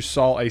unless you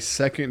saw a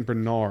second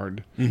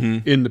Bernard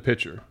in the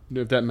picture,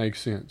 if that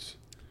makes sense.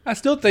 I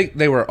still think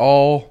they were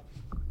all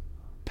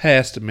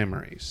past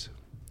memories.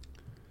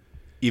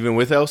 Even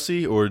with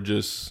Elsie, or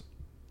just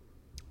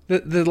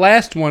The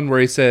last one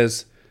where he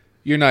says,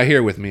 "You're not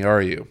here with me,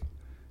 are you?"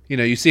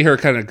 You see her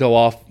kind of go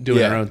off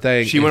doing her own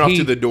thing. She and went off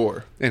to the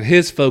door and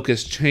his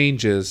focus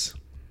changes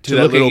to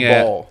that little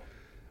ball.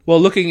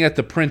 Looking at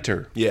the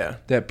printer Yeah,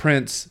 that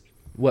prints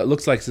what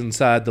looks like is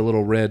inside the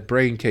little red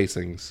brain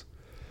casings.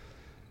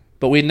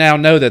 But we now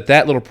know that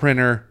little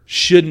printer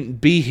shouldn't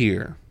be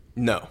here.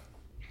 no,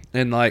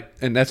 And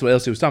that's what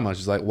Elsie was talking about.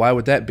 She's like, why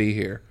would that be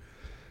here?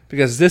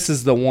 Because this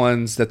is the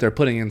ones that they're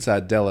putting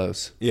inside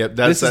Delos. yeah, This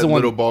that's is that the one-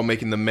 little ball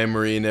making the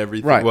memory and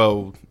everything. Right.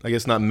 Well, I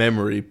guess not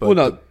memory, but Well,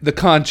 no, the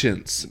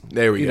conscience.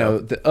 There we go.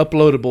 The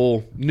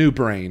uploadable new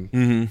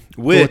brain.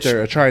 For what which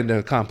they're trying to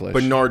accomplish.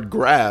 Bernard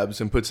grabs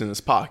and puts in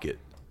his pocket.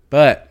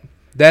 But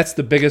that's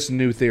the biggest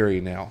new theory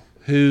now.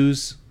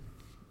 Whose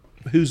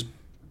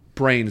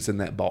brain is in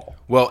that ball?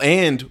 Well,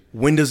 and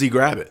when does he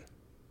grab it?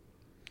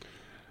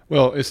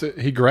 Well,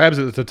 he grabs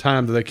it at the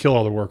time that they kill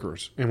all the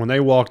workers. And when they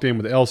walked in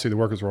with Elsie, the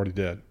workers were already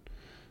dead.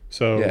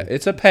 So Yeah,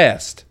 it's a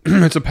past.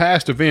 it's a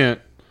past event.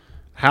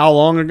 How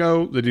long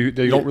ago?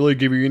 They don't really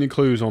give you any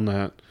clues on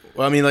that.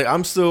 Well, I mean, like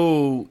I'm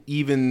still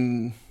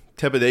even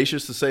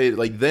trepidatious to say it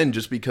like then,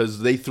 just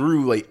because they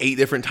threw like 8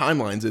 different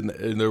timelines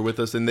in there with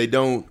us, and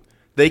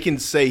they can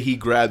say he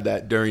grabbed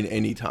that during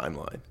any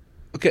timeline.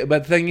 Okay,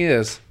 but the thing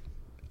is,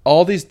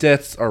 all these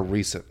deaths are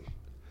recent.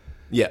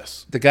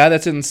 Yes. The guy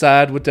that's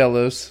inside with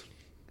Delos,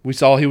 we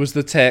saw he was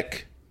the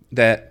tech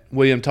that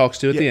William talks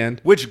to at the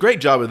end. Which great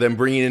job of them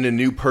bringing in a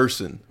new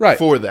person Right.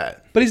 for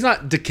that. But he's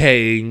not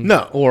decaying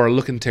No. or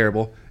looking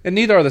terrible. And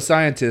neither are the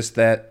scientists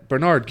that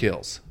Bernard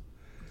kills.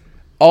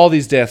 All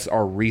these deaths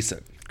are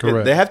recent.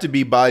 Correct. They have to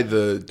be by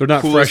the They're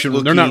not fresh.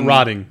 coolest They're not looking-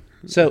 rotting.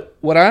 So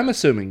what I'm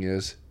assuming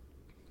is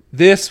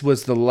this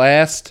was the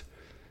last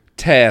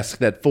task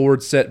that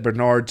Ford set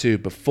Bernard to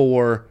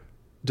before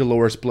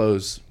Dolores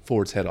blows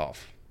Ford's head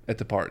off at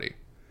the party.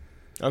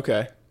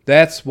 Okay.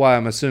 That's why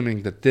I'm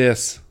assuming that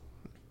this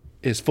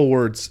is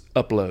Ford's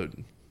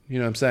upload. You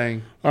know what I'm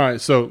saying? All right,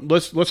 so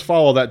let's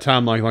follow that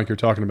timeline like you're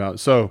talking about.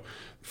 So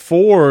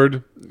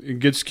Ford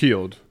gets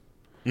killed.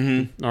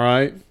 Mm-hmm. All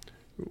right,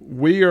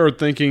 we are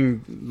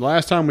thinking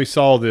last time we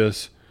saw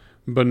this,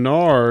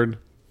 Bernard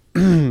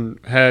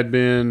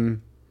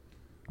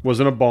was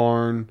in a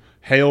barn.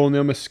 Hale and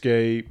them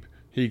escape.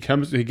 He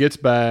gets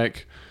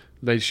back.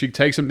 She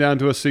takes him down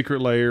to a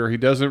secret lair. He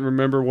doesn't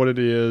remember what it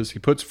is. He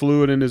puts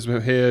fluid in his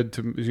head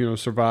to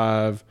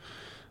survive.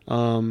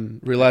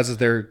 Realizes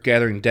they're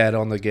gathering data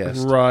on the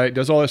guest. Right,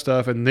 does all that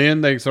stuff, and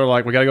then they sort of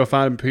like, we got to go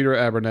find Peter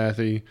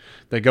Abernathy.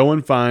 They go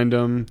and find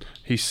him.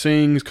 He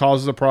sings,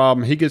 causes a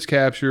problem. He gets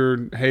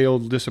captured. Hale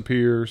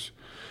disappears,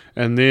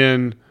 and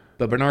then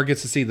But Bernard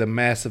gets to see the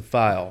massive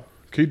file.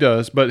 he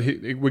does. But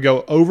we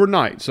go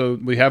overnight, so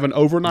we have an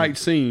overnight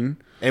scene.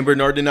 And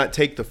Bernard did not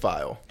take the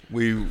file.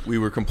 We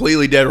were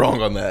completely dead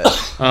wrong on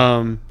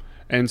that.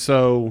 And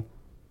so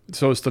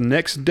it's the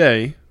next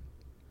day.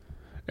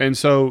 And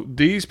so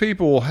these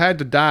people had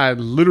to die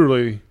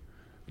literally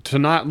to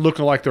not look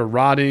like they're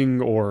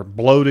rotting or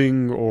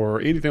bloating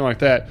or anything like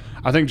that.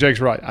 I think Jake's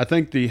right. I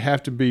think they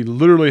have to be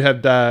literally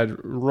have died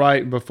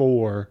right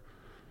before,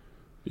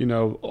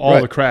 all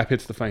Right. the crap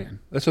hits the fan.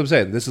 That's what I'm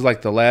saying. This is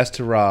like the last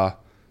hurrah.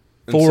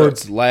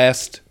 Ford's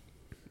last,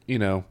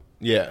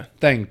 Yeah.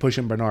 thing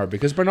pushing Bernard.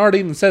 Because Bernard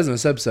even says in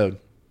this episode,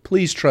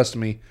 please trust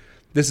me,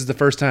 this is the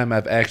first time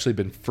I've actually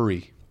been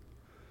free.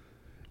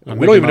 I'm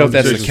We don't even making know my if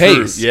that's the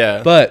decisions. case.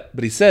 Yeah. But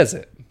he says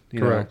it.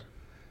 Correct.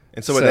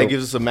 And so, that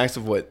gives us a max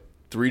of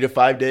 3 to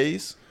 5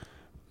 days?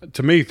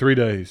 To me, 3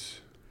 days.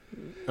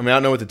 I mean, I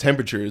don't know what the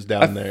temperature is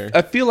down there.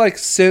 I feel like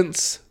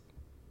since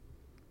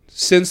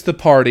the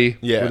party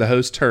Yeah. where the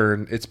host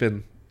turned, it's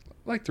been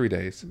like 3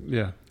 days.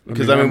 Yeah.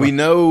 Because, we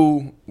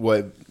know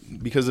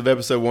because of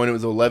episode 1, it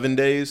was 11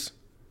 days.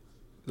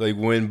 Like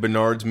when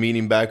Bernard's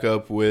meeting back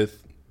up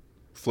with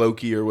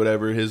Floki or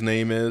whatever his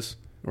name is.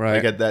 Right.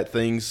 Like at that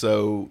thing.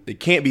 So it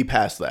can't be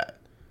past that.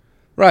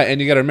 Right. And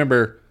you got to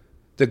remember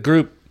the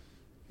group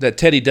that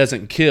Teddy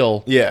doesn't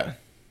kill Yeah.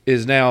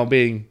 is now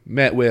being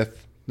met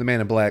with the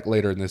Man in Black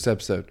later in this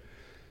episode.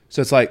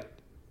 So it's like,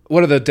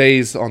 what are the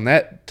days on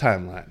that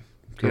timeline?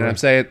 You know what I'm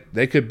saying?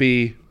 They could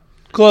be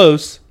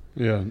close.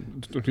 Yeah.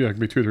 It could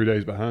be 2 or 3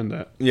 days behind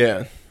that.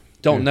 Yeah.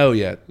 Don't know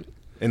yet.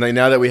 And like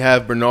now that we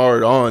have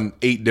Bernard on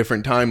 8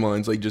 different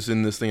timelines, like just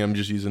in this thing, I'm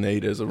just using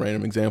 8 as a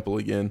random example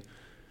again.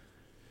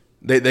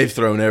 They've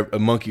thrown a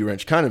monkey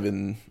wrench kind of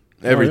in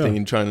everything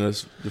and trying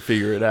to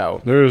figure it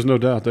out. There is no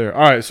doubt there.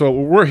 All right, so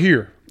we're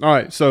here. All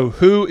right, so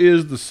who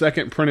is the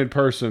second printed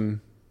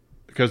person?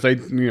 Because they,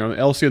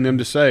 Elsie and them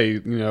to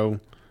say,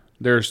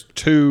 there's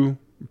 2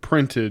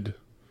 printed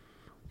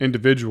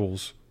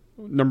individuals.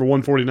 Number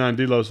 149,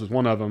 Delos is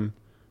one of them.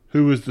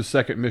 Who is the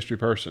second mystery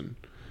person?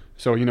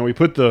 So we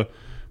put the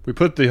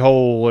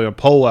whole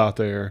poll out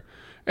there,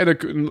 and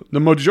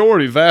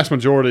the vast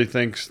majority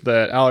thinks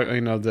that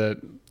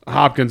that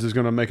Hopkins is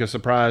going to make a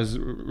surprise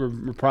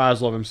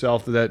reprisal of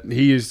himself, that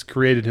he has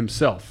created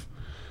himself,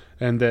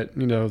 and that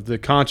the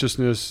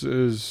consciousness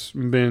has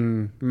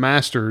been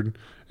mastered,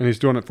 and he's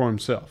doing it for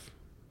himself.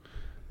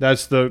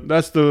 That's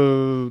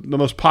the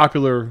most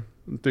popular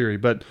theory,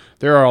 but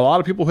there are a lot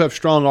of people who have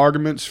strong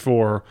arguments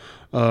for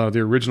the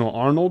original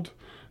Arnold.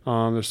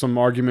 There's some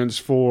arguments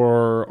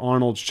for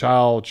Arnold's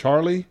child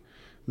Charlie.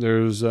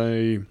 There's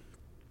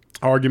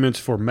arguments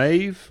for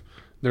Maeve.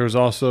 There's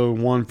also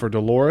one for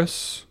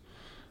Dolores.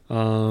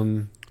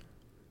 And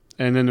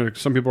then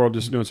some people are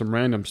just doing some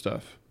random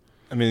stuff.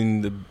 I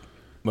mean, the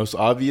most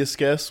obvious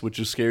guess, which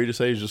is scary to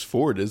say, is just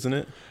Ford, isn't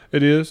it?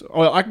 It is.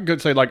 Well, I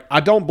could say, I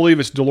don't believe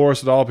it's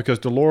Dolores at all, because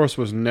Dolores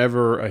was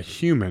never a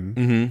human.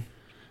 Mm-hmm.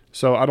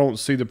 So I don't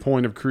see the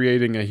point of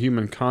creating a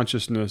human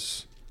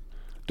consciousness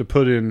to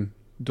put in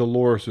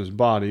Dolores'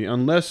 body,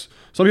 unless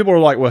some people are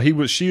like,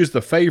 well, she is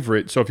the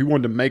favorite, so if you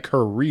wanted to make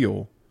her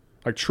real,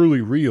 like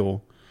truly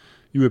real,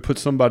 you would put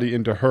somebody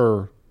into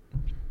her.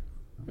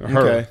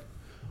 Okay.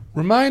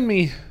 Remind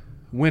me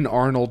when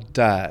Arnold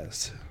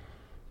dies.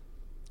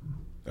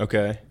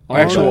 Okay.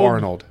 Actual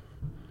Arnold.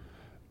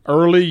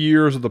 Early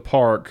years of the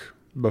park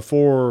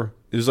before.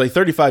 It was like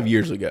 35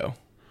 years ago.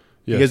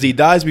 Yeah, Because he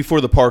dies before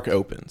the park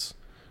opens.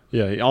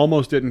 yeah, he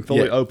almost didn't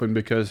fully Yeah. open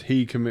because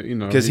he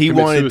Because he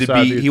wanted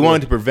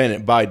to prevent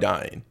it by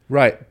dying.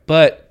 Right.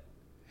 But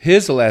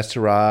his last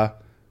hurrah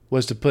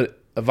was to put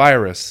a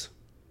virus,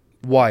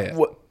 Wyatt.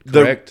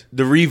 Correct?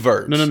 The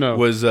revert. No.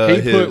 Was he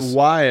put his.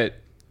 Wyatt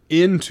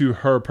into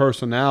her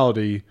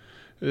personality,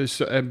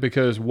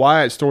 because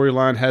Wyatt's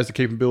storyline has the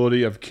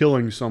capability of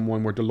killing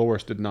someone where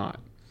Dolores did not.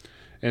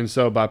 And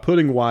so by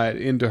putting Wyatt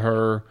into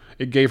her,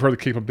 it gave her the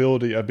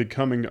capability of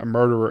becoming a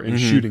murderer and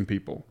shooting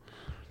people.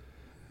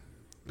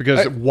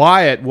 Because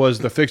Wyatt was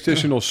the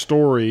fictional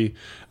story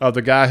of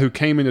the guy who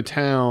came into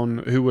town,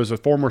 who was a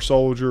former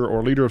soldier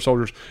or leader of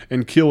soldiers,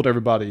 and killed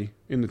everybody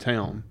in the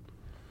town.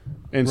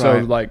 And so,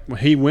 Right. when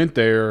he went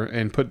there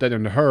and put that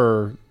into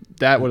her,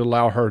 that would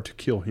allow her to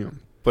kill him.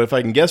 But if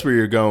I can guess where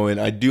you're going,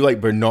 I do like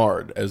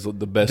Bernard as the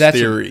best That's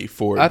theory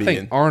for it I being.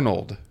 think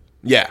Arnold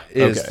Yeah.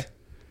 is. Okay.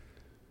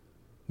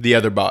 The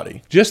other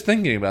body. Just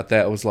thinking about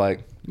that was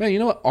like, man, you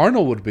know what?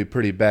 Arnold would be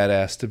pretty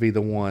badass to be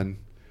the one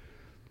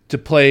to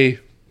play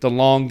the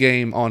long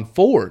game on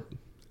Ford.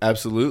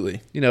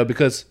 Absolutely.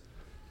 Because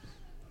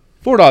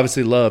Ford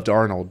obviously loved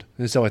Arnold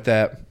and stuff like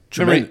that.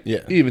 Remember, Yeah.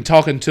 even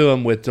talking to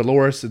him with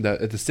Dolores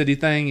at the city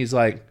thing, he's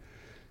like,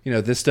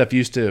 this stuff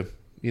used to,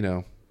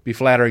 be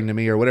flattering to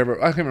me or whatever.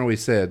 I can't remember what he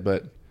said,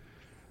 but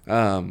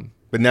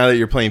But now that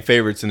you're playing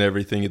favorites and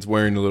everything, it's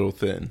wearing a little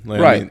thin.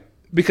 Like, right. I mean,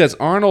 Because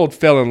Arnold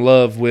fell in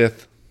love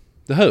with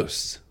the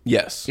hosts.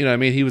 Yes. You know what I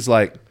mean? He was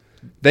like,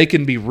 they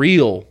can be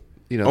real.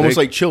 You know, Almost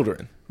like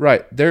children.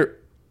 right.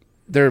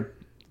 They're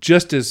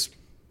just as,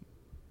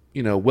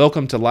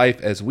 welcome to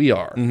life as we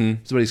are. Mm-hmm.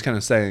 That's what he's kind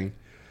of saying.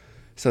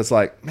 So it's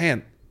like,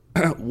 man,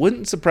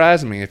 wouldn't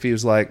surprise me if he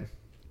was like,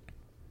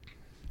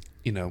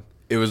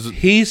 It was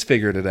he's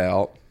figured it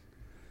out.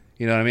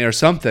 You know what I mean? Or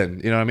something.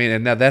 You know what I mean?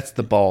 And now that's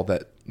the ball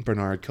that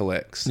Bernard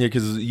collects. Yeah,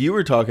 because you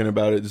were talking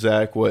about it,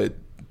 Zach,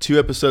 2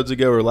 episodes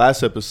ago or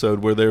last episode,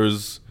 where there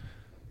was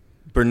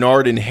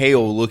Bernard and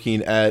Hale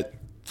looking at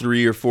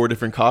 3 or 4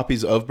 different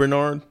copies of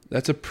Bernard.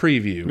 That's a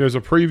preview. There's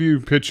a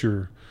preview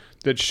picture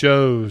that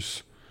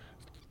shows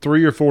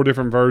 3 or 4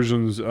 different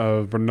versions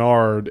of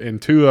Bernard, and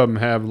 2 of them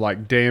have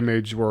like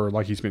damage where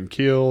like he's been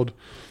killed,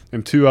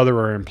 and 2 other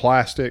are in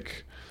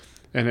plastic.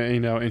 And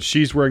and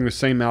she's wearing the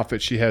same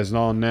outfit she has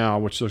on now,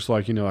 which looks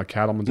like a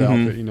cattleman's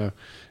outfit,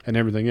 and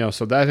everything else.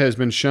 So that has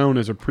been shown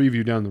as a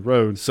preview down the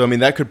road. So I mean,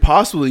 that could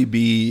possibly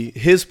be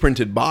his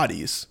printed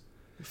bodies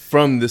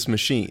from this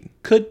machine.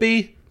 Could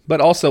be,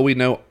 but also we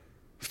know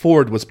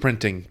Ford was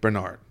printing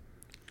Bernard.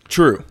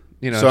 True.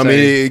 You know so what I I'm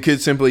mean, saying? it could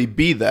simply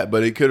be that,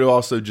 but it could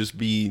also just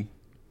be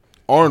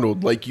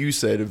Arnold, like you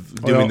said, of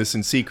doing Well, this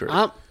in secret.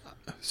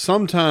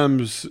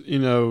 Sometimes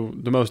the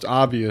most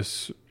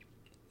obvious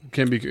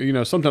can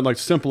be sometimes like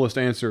simplest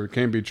answer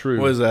can be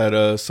true. What is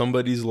that?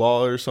 Somebody's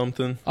Law or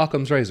something?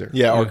 Occam's razor.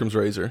 Yeah, Arkham's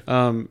Razor.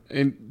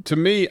 And to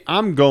me,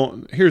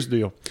 here's the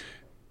deal.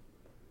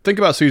 Think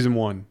about season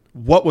 1.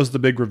 What was the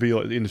big reveal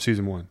at the end of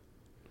season 1?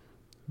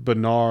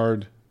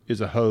 Bernard is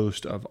a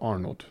host of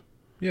Arnold.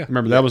 Yeah.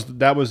 Remember,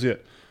 that was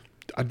it.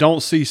 I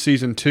don't see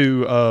season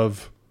 2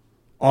 of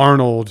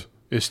Arnold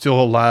is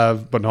still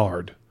alive,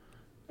 Bernard.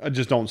 I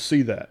just don't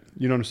see that.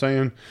 You know what I'm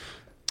saying?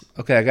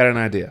 Okay, I got an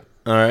idea.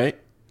 All right.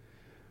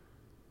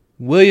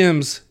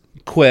 William's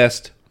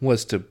quest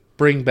was to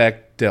bring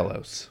back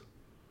Delos.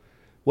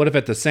 What if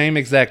at the same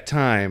exact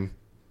time,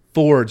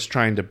 Ford's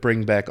trying to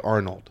bring back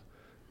Arnold?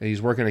 And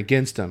he's working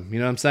against him. You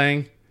know what I'm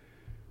saying?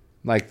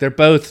 Like, they're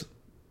both...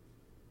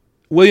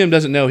 William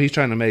doesn't know he's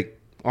trying to make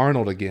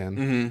Arnold again.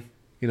 Mm-hmm.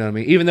 You know what I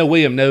mean? Even though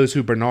William knows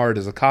who Bernard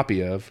is a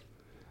copy of.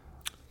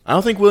 I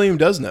don't think William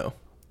does know.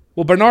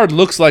 Well, Bernard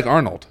looks like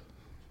Arnold.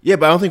 Yeah,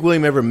 but I don't think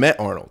William ever met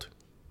Arnold.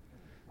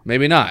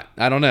 Maybe not.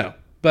 I don't know.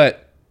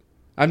 But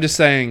I'm just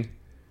saying,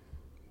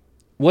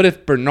 what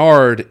if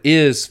Bernard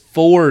is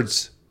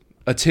Ford's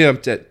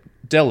attempt at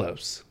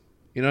Delos?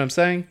 You know what I'm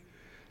saying?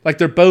 Like,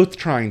 they're both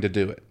trying to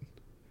do it.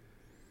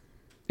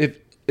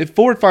 If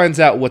Ford finds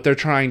out what they're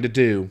trying to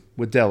do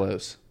with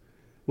Delos,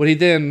 would he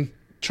then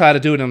try to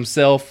do it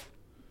himself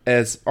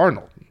as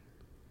Arnold?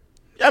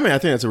 I mean, I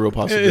think that's a real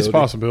possibility. It's a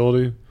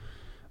possibility.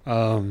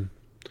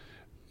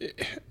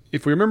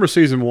 If we remember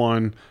season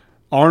 1,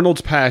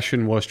 Arnold's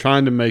passion was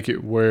trying to make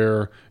it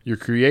where you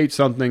create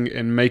something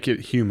and make it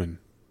human.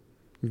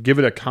 Give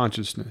it a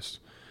consciousness.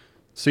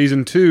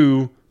 Season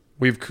 2,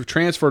 we've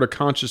transferred a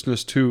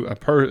consciousness to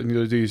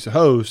these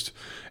hosts,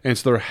 and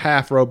so they're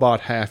half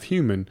robot, half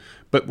human.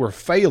 But we're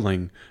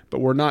failing.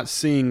 But we're not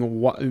seeing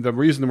what the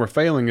reason we're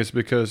failing is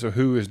because of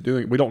who is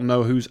doing. We don't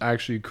know who's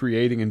actually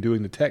creating and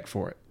doing the tech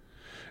for it.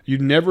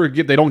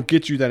 They don't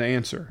get you that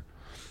answer.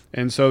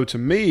 And so to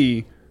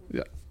me,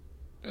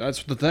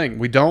 that's the thing.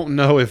 We don't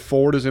know if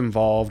Ford is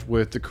involved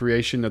with the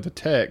creation of the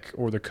tech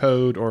or the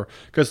code, or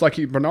because like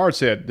Bernard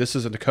said, this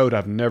is a code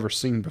I've never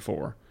seen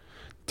before.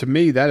 To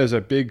me, that is a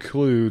big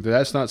clue that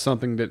that's not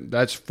something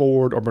that's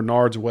Ford or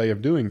Bernard's way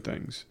of doing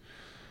things.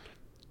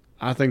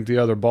 I think the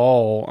other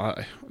ball,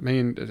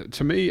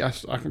 to me, I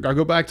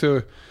go back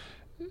to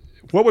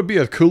what would be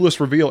a coolest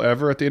reveal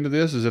ever at the end of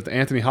this is if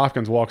Anthony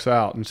Hopkins walks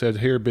out and says,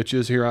 "Here,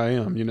 bitches, here I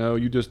am."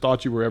 You just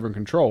thought you were ever in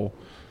control.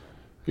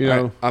 All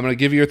right, I'm going to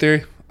give you your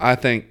theory. I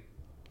think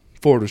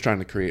Ford was trying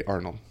to create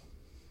Arnold.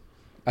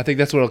 I think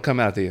that's what will come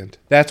out at the end.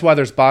 That's why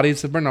there's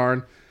bodies of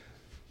Bernard.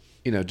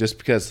 Just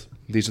because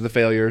these are the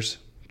failures,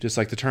 just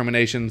like the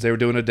terminations they were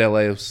doing to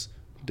Delos,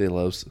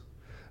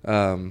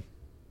 that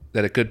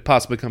it could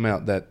possibly come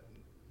out that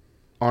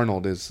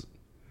Arnold is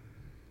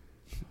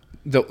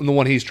the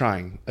one he's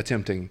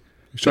attempting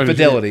the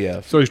fidelity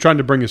of. So he's trying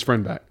to bring his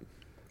friend back.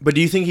 But do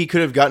you think he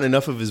could have gotten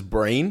enough of his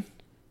brain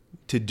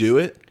to do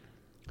it?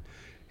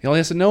 He only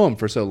has to know him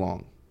for so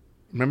long.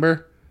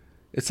 Remember?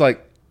 It's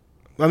like...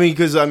 I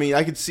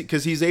could see...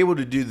 Because he's able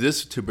to do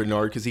this to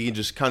Bernard because he can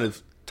just kind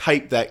of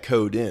type that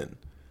code in.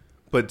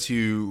 But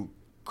to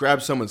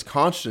grab someone's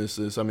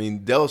consciousness,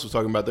 Delos was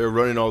talking about they were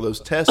running all those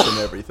tests and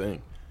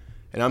everything.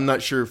 And I'm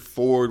not sure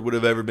Ford would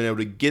have ever been able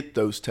to get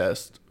those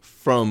tests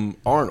from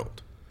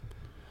Arnold.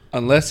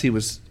 Unless he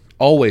was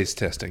always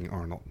testing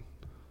Arnold.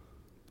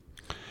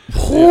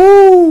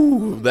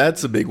 Ooh,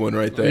 that's a big one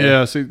right there.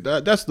 Yeah, see,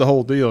 that's the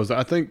whole deal. Is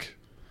I think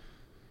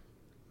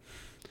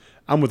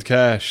I'm with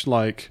Cash.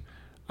 Like,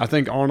 I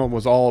think Arnold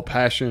was all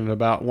passionate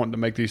about wanting to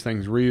make these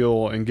things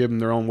real and give them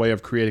their own way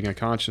of creating a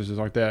consciousness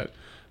like that.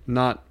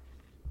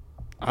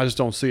 I just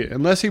don't see it.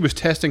 Unless he was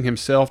testing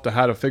himself to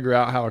how to figure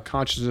out how a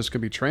consciousness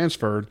could be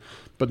transferred,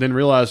 but then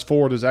realized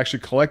Ford is actually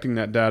collecting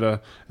that data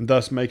and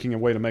thus making a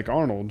way to make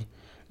Arnold.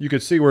 you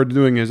could see where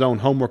doing his own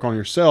homework on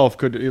yourself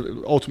could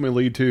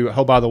ultimately lead to,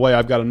 oh, by the way,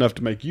 I've got enough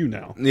to make you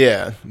now.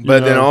 Yeah,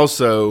 but then know?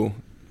 also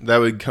that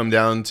would come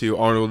down to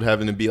Arnold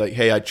having to be like,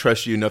 hey, I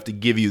trust you enough to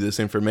give you this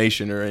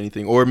information or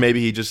anything. Or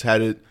maybe he just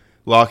had it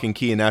lock and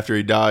key, and after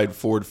he died,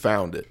 Ford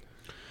found it.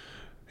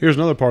 Here's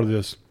another part of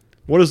this.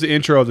 What does the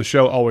intro of the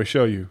show always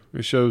show you?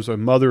 It shows a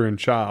mother and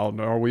child.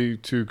 Are we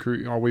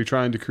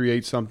trying to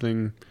create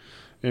something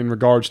in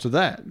regards to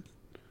that?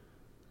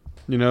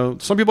 You know,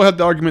 some people have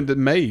the argument that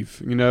Maeve,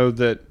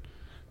 that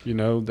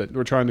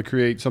we're trying to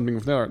create something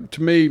with that.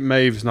 To me,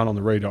 Maeve's not on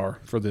the radar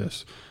for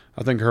this.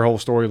 I think her whole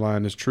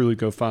storyline is truly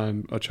go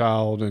find a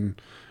child and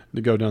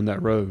to go down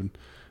that road.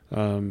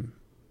 I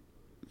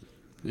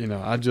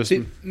just...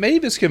 See,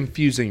 Maeve is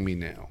confusing me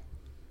now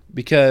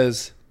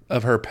because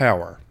of her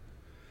power.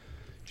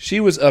 She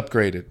was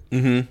upgraded,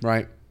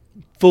 right?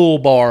 Full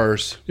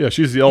bars. Yeah,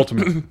 she's the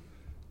ultimate.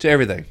 To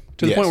everything.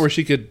 To the Yes. point where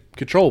she could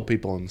control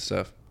people and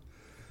stuff.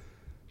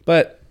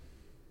 But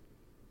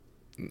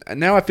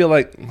now I feel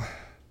like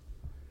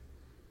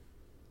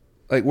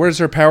where does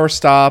her power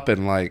stop?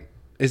 And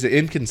is it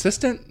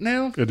inconsistent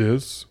now? It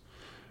is.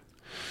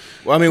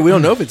 Well, I mean, we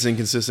don't know if it's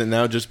inconsistent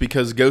now just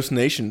because Ghost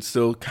Nation's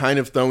still kind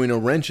of throwing a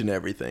wrench in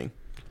everything.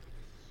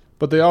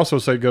 But they also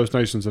say Ghost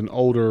Nation's an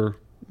older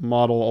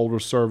model, older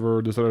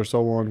server, this, that, or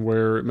so on,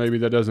 where maybe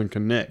that doesn't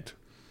connect.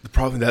 The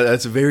problem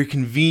that's a very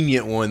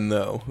convenient one,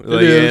 though.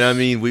 is. And I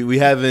mean, we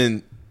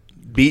haven't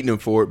beaten them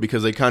for it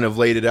because they kind of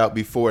laid it out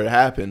before it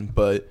happened.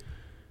 But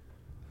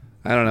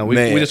I don't know. We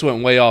Man. just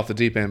went way off the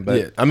deep end. But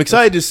yeah, I'm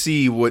excited to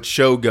see what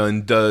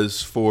Shogun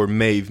does for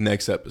Maeve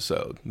next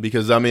episode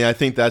because I mean, I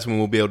think that's when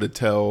we'll be able to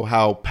tell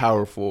how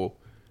powerful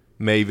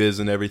Maeve is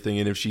and everything,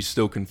 and if she's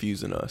still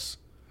confusing us.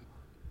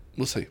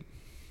 we'll see.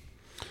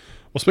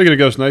 Well, speaking of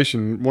Ghost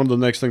Nation, one of the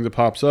next things that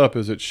pops up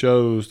is it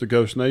shows the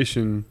Ghost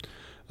Nation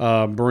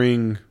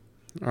bring...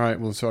 All right,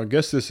 well, so I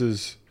guess this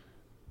is...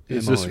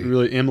 Is this Emily.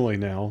 really Emily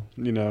now?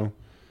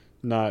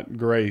 Not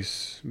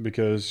Grace,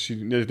 because she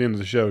at the end of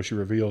the show, she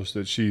reveals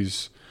that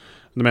she's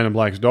the Man in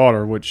Black's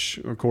daughter, which,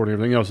 according to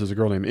everything else, is a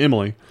girl named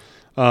Emily.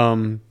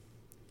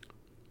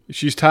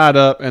 She's tied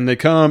up, and they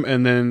come,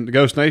 and then the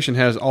Ghost Nation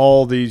has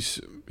all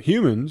these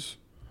humans,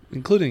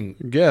 Including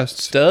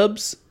guests.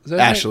 Stubbs? Is that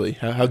right? Ashley,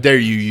 how dare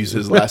you use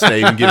his last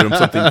name and give him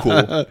something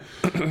cool?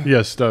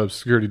 Yes, Stubbs,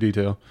 security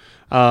detail.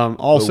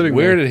 All But sitting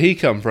where there. did he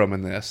come from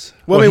in this?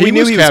 Well, I mean, we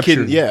knew he was captured.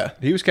 kidding. Yeah,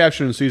 He was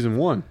captured in season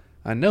 1.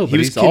 I know, He but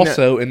was he's kidnapped-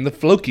 also in the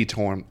Floki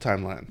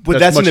timeline. but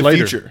that's in much the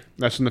later. future.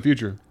 That's in the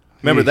future.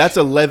 Remember, Yeesh. that's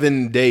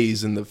 11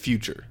 days in the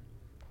future.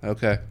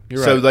 Okay,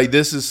 you're So, right.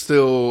 this is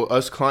still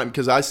us climbing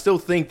because I still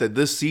think that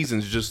this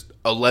season's just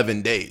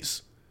 11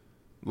 days.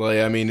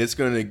 I mean, it's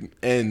going to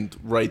end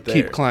right there.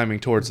 Keep climbing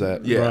towards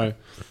that. Yeah. Right.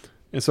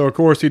 And so, of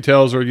course, he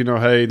tells her,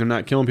 hey, they're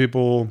not killing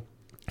people.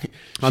 I'm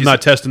She's-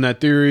 not testing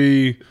that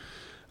theory.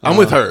 I'm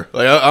with her.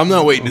 I'm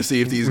not waiting to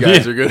see if these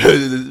guys are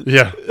good.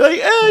 Yeah.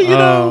 you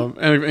know.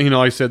 And,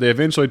 like I said, they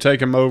eventually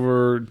take him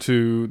over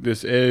to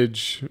this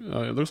edge.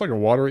 It looks like a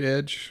water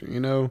edge,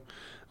 and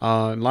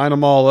line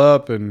them all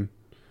up. And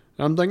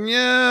I'm thinking,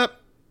 yeah,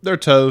 they're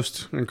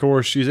toast. And, of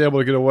course, she's able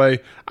to get away.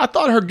 I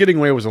thought her getting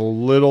away was a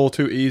little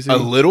too easy. A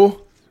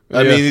little?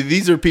 I Yeah. mean,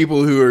 these are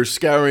people who are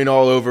scouring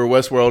all over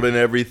Westworld and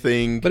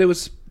everything. But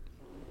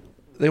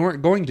they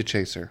weren't going to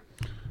chase her.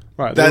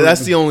 Right.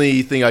 That's the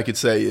only thing I could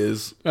say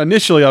is...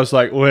 Initially, I was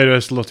like, wait,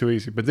 that's a little too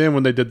easy. But then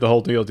when they did the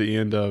whole deal at the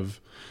end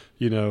of,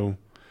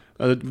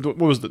 what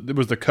was it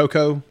was the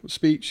Coco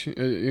speech,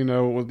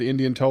 what the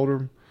Indian told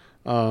her,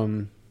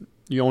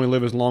 you only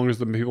live as long as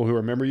the people who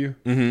remember you,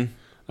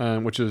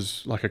 which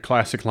is like a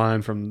classic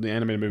line from the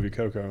animated movie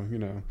Coco,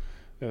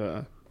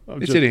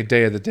 It's any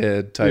Day of the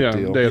Dead type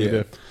deal. Day of the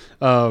Yeah.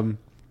 Dead.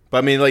 But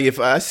I mean, if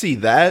I see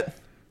that,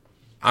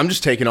 I'm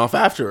just taking off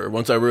after her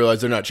once I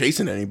realize they're not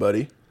chasing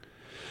anybody.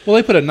 Well,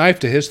 they put a knife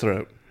to his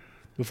throat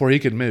before he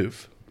could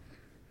move.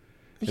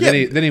 And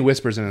Yeah. then he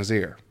whispers in his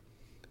ear.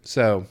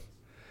 So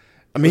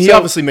I mean, he So-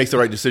 obviously makes the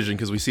right decision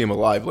because we see him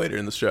alive later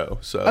in the show.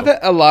 So I've had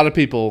a lot of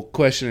people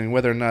questioning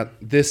whether or not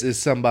this is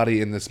somebody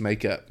in this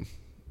makeup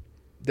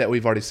that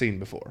we've already seen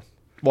before.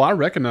 Well, I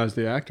recognize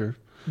the actor.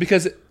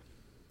 Because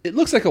it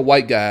looks like a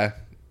white guy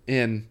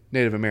in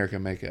Native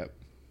American makeup.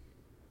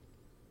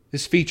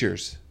 His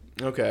features.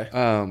 okay.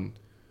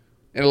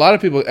 And a lot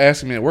of people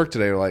asking me at work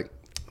today are like,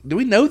 do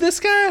we know this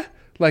guy?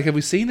 Have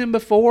we seen him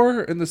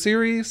before in the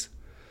series?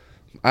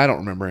 I don't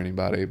remember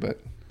anybody, but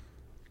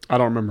I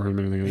don't remember him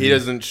anything. He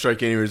doesn't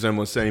strike any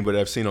resemblance to anybody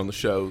I've seen on the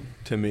show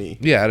to me.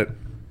 yeah,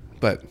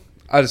 but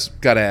I just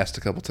got asked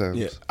a couple times.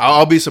 Yeah,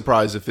 I'll be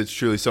surprised if it's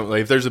truly something.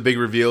 If there's a big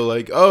reveal,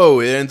 it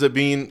ends up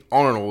being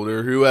Arnold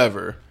or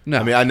whoever. No.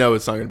 I mean, I know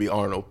it's not going to be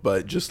Arnold,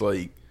 but just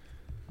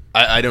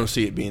I don't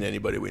see it being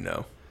anybody we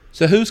know.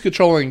 So who's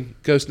controlling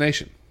Ghost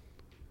Nation?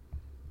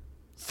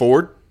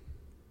 Ford?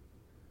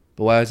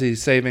 But why is he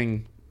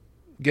saving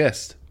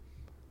Guest?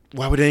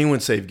 Why would anyone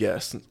save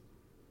guests?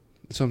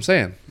 That's what I'm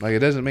saying. It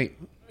doesn't make...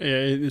 Yeah,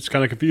 it's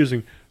kind of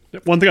confusing.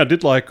 One thing I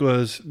did like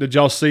was, did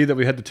y'all see that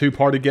we had the 2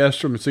 party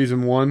guests from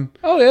season 1?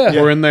 Oh yeah.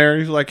 Were in there.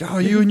 He's like, "Oh,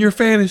 you and your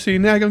fantasy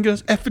now gonna get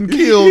us effing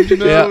killed," you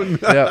know.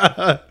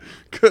 Yeah.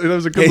 That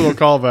was a good little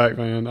callback,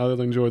 man. I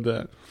really enjoyed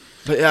that.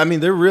 But I mean,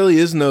 there really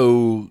is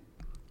no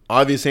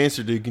obvious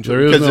answer to control.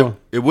 There is because no.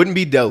 it wouldn't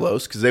be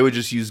Delos, because they would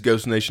just use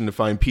Ghost Nation to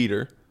find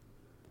Peter.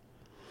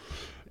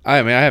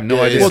 I mean, I have no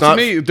Yeah, idea. it's Well, not-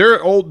 to me, their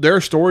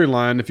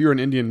storyline, if you're an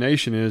Indian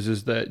nation,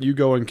 is that you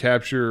go and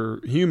capture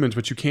humans,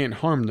 but you can't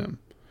harm them.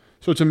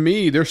 So to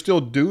me, they're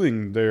still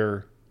doing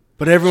their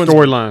But everyone's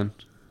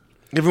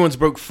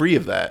broke free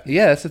of that.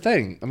 Yeah, that's the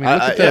thing. I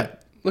mean,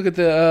 look at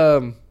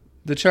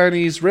the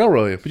Chinese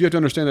railroad. But you have to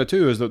understand that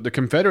too, is that the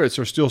Confederates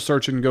are still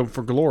searching to go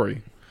for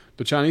glory.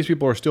 The Chinese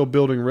people are still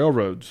building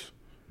railroads.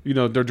 You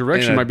know, their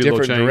direction In a might be a little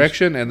different changed.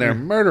 direction, and they're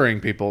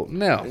murdering people.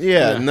 No.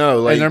 Yeah, no,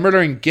 like And they're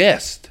murdering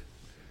guests.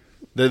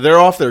 they're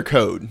off their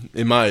code,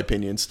 in my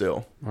opinion.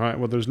 Still, All right.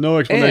 Well, there's no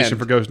explanation And-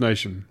 for Ghost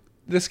Nation.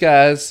 This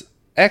guy's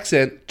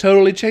accent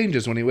totally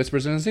changes when he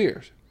whispers in his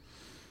ears.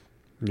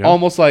 Yeah.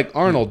 Almost like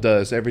Arnold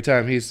does every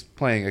time he's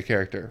playing a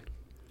character.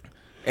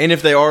 and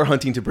if they are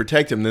hunting to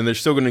protect him, then they're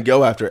still going to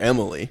go after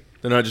Emily.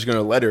 They're not just going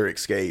to let her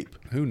escape.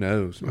 Who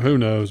knows? Who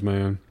knows,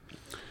 man?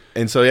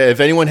 And so, yeah, if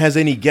anyone has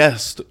any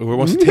guess or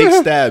wants to take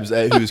stabs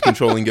at who's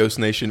controlling Ghost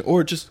Nation,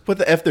 or just what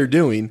the f they're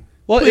doing,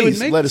 Well, please it would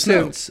make let us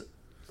know. sense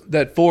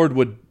that Ford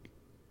would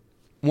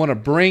want to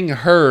bring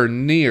her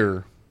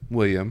near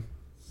William.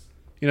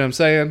 You know what I'm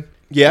saying?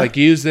 Yeah. Like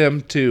use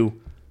them to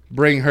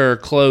bring her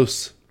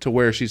close to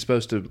where she's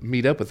supposed to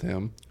meet up with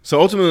him. So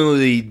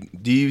ultimately,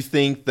 do you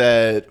think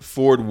that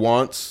Ford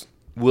wants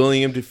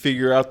William to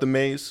figure out the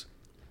maze?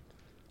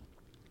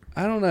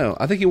 I don't know.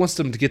 I think he wants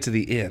them to get to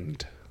the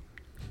end.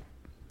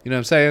 You know what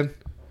I'm saying?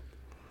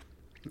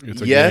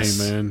 It's a Yes,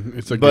 game, man.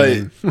 It's a but-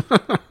 game.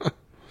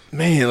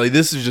 Man, like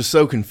this is just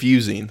so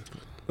confusing.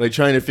 Like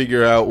trying to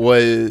figure out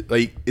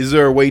is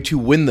there a way to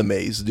win the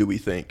maze, do we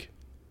think?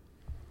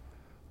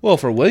 Well,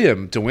 for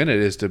William to win it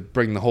is to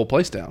bring the whole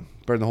place down,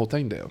 burn the whole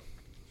thing down.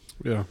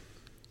 Yeah.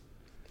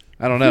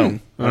 I don't know.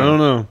 I don't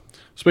know.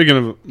 Speaking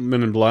of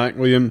Men in Black,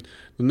 William,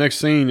 the next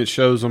scene, it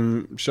shows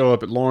them show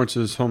up at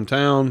Lawrence's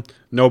hometown.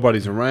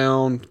 Nobody's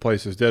around. The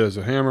place is dead as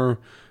a hammer.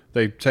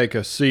 They take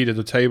a seat at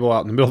the table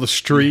out in the middle of the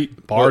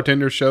street.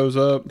 Bartender shows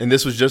up. And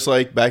this was just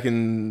like back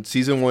in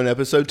season 1,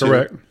 episode 2.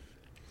 Correct.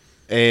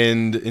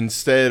 And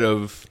instead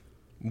of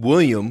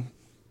William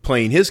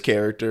playing his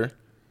character,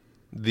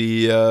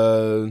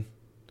 the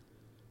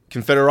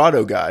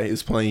Confederado guy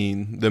is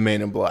playing the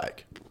Man in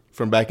Black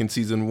from back in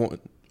season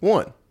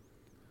 1.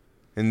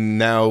 And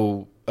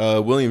now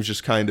William's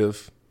just kind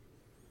of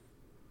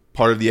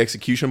part of the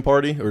execution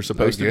party, or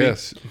supposed to be.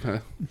 Yes.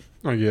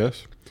 I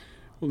guess.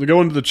 Well, they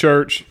go into the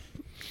church.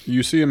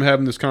 You see him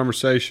having this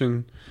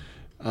conversation,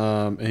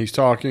 and he's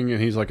talking,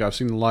 and he's like, "I've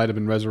seen the light have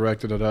been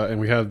resurrected," and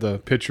we have the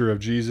picture of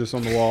Jesus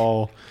on the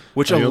wall.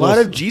 Which Like, a it lot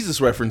looks- of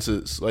Jesus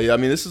references. Like, I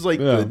mean, this is like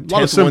Yeah, the a lot of 10th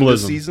one this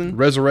symbolism, season.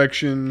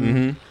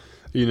 resurrection.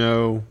 You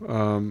know,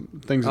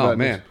 things. of Oh that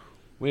man, nature.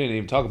 we didn't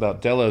even talk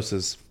about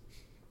Delos's.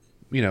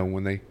 You know,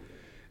 when they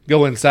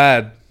go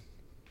inside,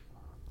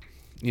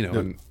 you know,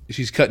 and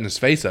she's cutting his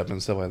face up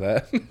and stuff like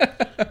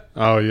that.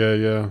 Oh yeah,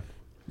 yeah.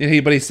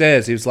 But he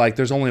says he was like,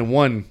 "There's only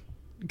one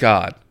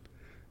God,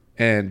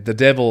 and the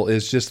devil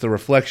is just the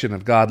reflection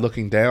of God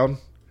looking down."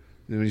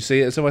 And when you see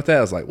it, stuff like that,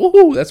 I was like,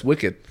 "Woohoo, that's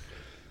wicked."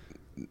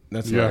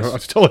 That's Yeah, nice. I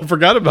totally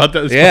forgot about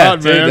that Yeah,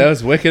 spot, dude, man. that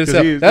was wicked as 'Cause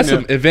hell. he- That's you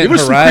know, some Event it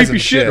was Horizon some creepy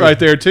shit shit. right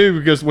there too.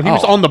 Because when he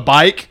was Oh. on the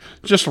bike,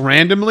 just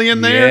randomly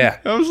in there,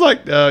 Yeah. I was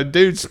like,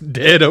 "Dude's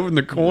dead over in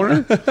the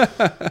corner."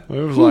 It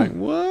was like,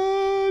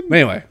 what? But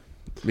anyway,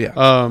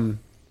 yeah.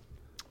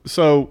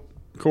 So,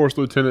 of course,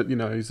 Lieutenant, you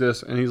know, he's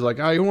this, and he's like,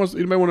 "Oh,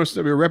 anybody want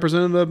to be a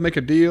representative, make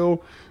a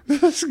deal?"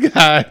 This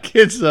guy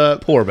gets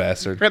up. Poor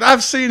bastard. And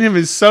I've seen him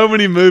in so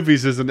many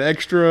movies as an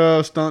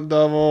extra, stunt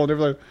double, and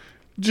everything.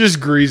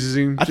 Just greases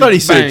him. I thought he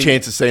stood a Bang.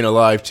 chance of staying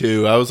alive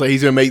too. I was like,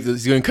 he's gonna make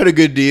this. He's gonna cut a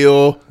good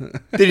deal.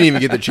 Didn't even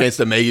get the chance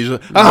to make it. He's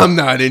like, I'm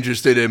not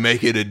interested in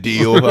making a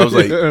deal. I was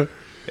like,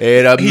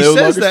 and I'm He no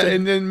says longer that, staying.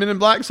 and then Men in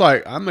Black's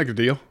like, "I'll make a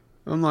deal."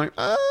 I'm like,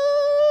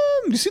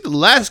 you see the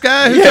last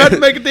guy who tried to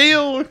make a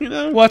deal, you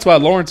know? Well, that's why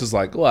Lawrence is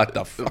like, "What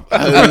the fuck?"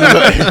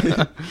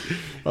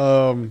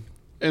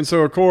 And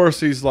so, of course,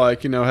 he's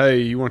like, you know, "Hey,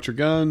 you want your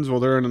guns? Well,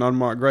 they're in an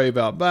unmarked grave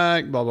out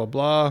back, blah, blah,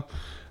 blah."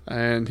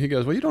 And he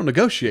goes, "Well, you don't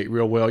negotiate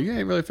real well. You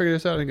ain't really figured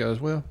this out." And he goes,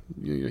 "Well,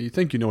 you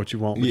think you know what you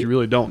want, but you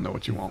really don't know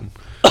what you want.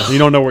 You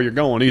don't know where you're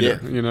going either,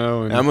 Yeah. you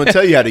know?" And, I'm gonna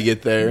tell you how to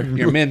get there.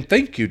 Your men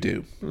think you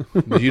do,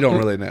 but you don't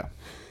really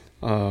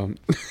know.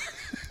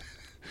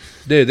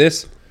 Dude,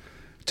 this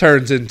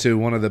turns into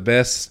one of the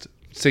best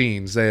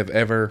scenes they have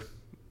ever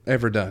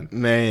done.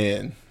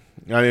 Man,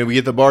 I mean, we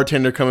get the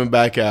bartender coming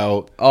back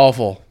out.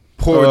 Awful.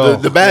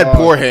 The bad God.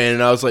 poor hand,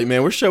 and I was like,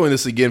 man, we're showing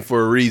this again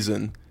for a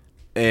reason.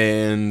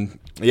 And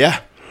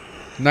yeah,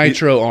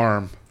 Nitro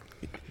arm.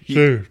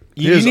 dude,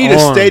 you his need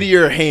arm. a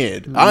steadier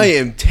hand. I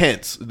am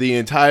tense the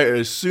entire.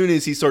 As soon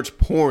as he starts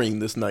pouring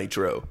this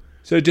nitro,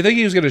 So do you think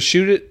he was going to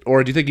shoot it,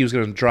 or do you think he was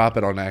going to drop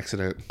it on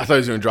accident? I thought he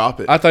was going to drop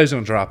it. I thought he was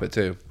going to drop it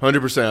too.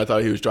 100%. I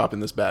thought he was dropping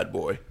this bad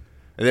boy.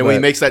 And then when he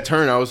But- makes that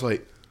turn, I was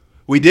like,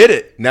 we did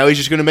it. Now he's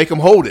just going to make him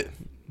hold it.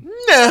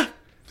 Nah.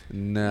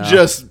 No.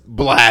 Just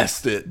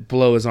blast it.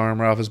 blow his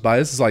armor off his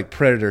body. This is like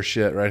Predator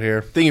shit right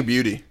here. Thing of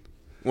beauty.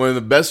 One of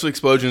the best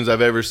explosions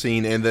I've ever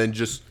seen, and then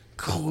just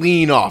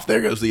clean off.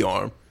 There goes the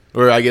arm.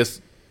 Or I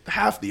guess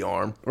half the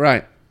arm.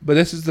 Right. But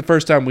this is the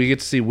first time we get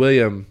to see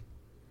William,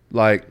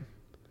 like,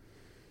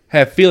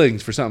 have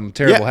feelings for something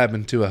terrible Yeah.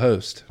 happening to a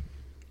host.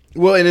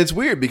 Well, and it's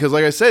weird because,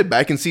 like I said,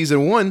 back in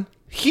season 1,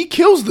 he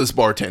kills this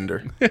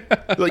bartender.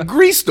 Like,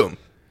 greased him.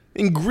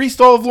 And greased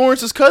all of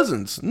Lawrence's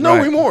cousins. No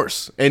Right.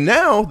 remorse. And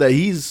now that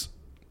he's,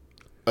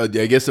 I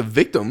guess, a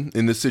victim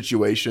in this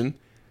situation,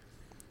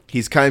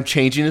 he's kind of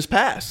changing his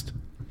past.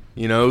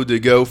 You know, to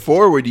go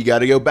forward, you got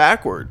to go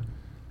backward.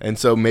 And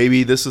so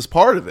maybe this is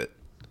part of it.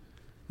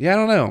 Yeah, I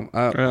don't know.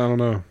 I don't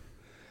know.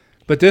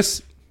 But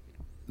this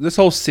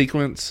whole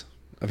sequence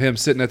of him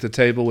sitting at the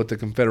table with the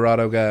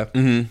Confederado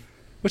guy,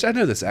 which I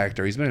know this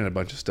actor. He's been in a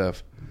bunch of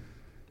stuff.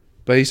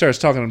 But he starts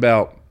talking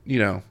about, you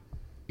know,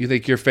 you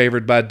think you're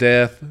favored by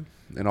death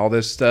and all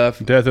this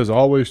stuff. Death is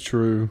always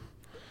true.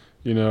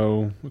 You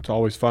know, it's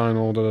always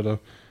final. Da, da, da.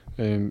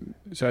 And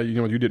so, you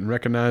know, you didn't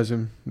recognize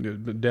him.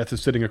 Death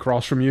is sitting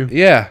across from you.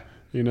 Yeah.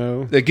 You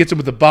know, That gets him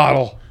with the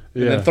bottle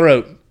in Yeah. the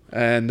throat.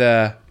 And,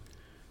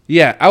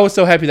 yeah, I was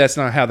so happy that's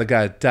not how the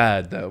guy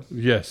died, though.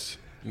 yes.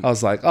 I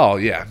was like, oh,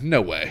 yeah,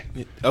 no way.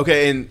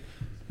 Okay, and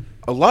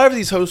a lot of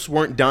these hosts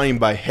weren't dying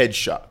by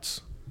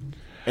headshots.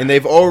 And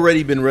they've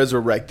already been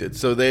resurrected.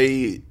 So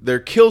their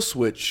kill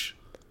switch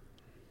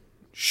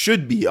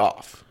should be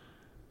off.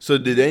 So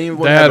did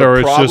anyone have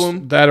a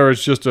problem? Or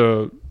it's just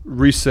a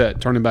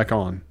reset, turning back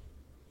on,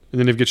 and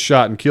then if he gets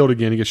shot and killed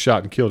again, he gets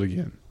shot and killed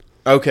again.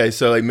 Okay,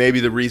 so like maybe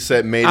the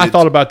reset made I it.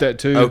 thought about that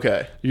too.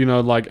 Okay. You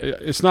know, like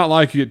it's not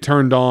like you get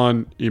turned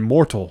on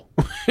immortal.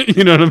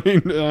 You know what I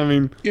mean? I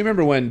mean, You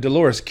remember when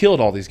Dolores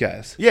killed all these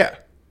guys? Yeah.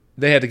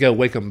 They had to go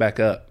wake them back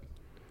up.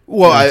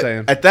 Well, You know what I'm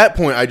saying? at that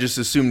point, I just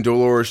assumed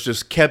Dolores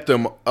just kept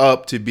them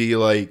up to be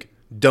like,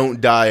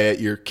 don't die at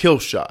your kill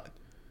shot.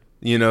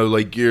 You know,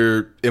 like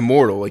you're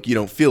immortal, like you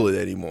don't feel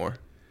it anymore.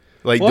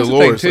 Like Well, that's the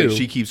Dolores, thing, like too.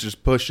 she keeps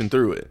just pushing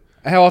through it.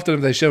 How often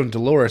have they shown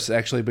Dolores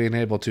actually being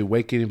able to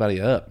wake anybody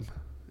up?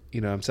 You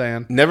know what I'm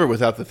saying? Never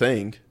without the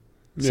thing.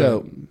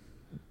 So,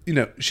 you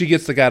know, she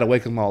gets the guy to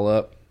wake them all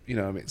up. You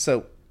know what I mean?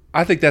 So,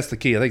 I think that's the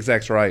key. I think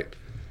Zach's right.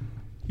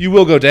 You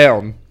will go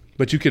down,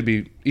 but you could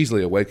be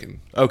easily awakened.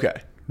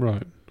 Okay.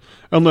 right.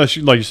 Unless,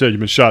 like you said, you've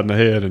been shot in the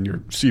head and your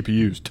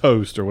CPU's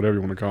toast or whatever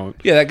you want to call it.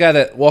 Yeah, that guy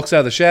that walks out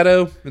of the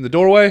shadow in the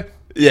doorway,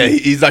 Yeah,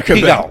 he's not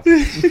coming he back. gone.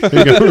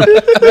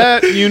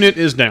 That unit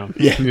is down.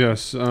 Yeah.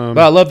 Yes. But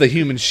I love the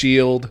human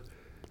shield.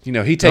 You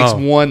know, he takes Oh.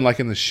 one like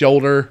in the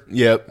shoulder,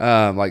 Yep.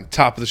 like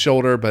top of the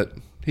shoulder, but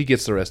he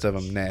gets the rest of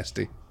them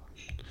nasty.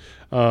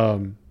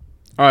 All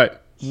right.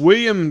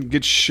 William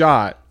gets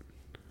shot,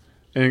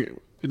 and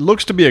it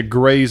looks to be a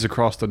graze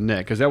across the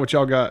neck. Is that what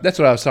y'all got? That's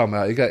what I was talking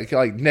about. You got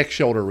like neck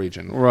shoulder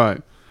region.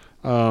 Right.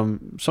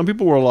 Some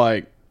people were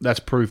like, "That's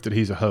proof that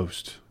he's a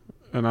host,"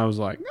 and I was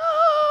like,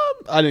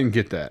 "I didn't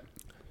get that."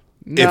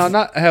 No,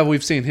 not how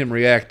we've seen him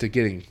react to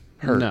getting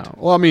hurt. No.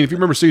 Well, I mean, if you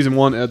remember season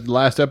 1, at the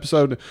last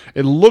episode,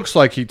 it looks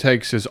like he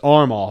takes his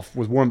arm off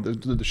with one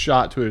of the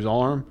shot to his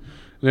arm,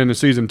 and then in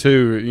season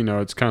 2, you know,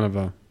 it's kind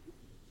of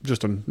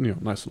just a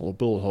nice little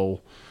bullet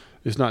hole.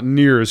 It's not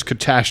near as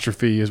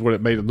catastrophe as what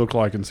it made it look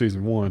like in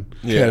season 1.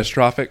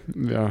 Catastrophic.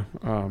 Yeah.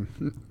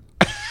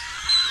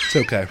 It's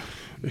okay.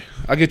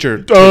 I get your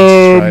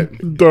right.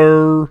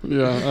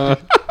 Yeah.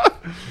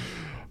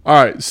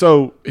 All right.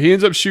 So he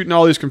ends up shooting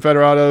all these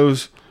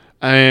Confederados,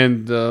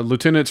 and the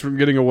lieutenant's from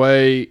getting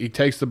away. He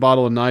takes the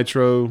bottle of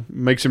nitro,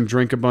 makes him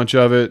drink a bunch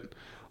of it,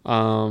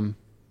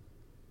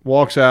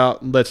 walks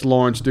out, lets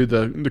Lawrence do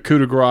the coup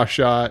de grace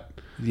shot,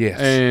 Yes.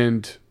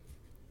 and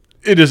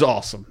it is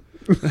awesome.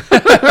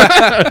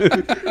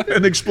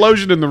 An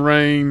explosion in the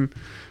rain.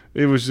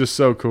 It was just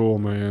so cool,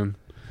 man.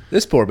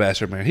 This poor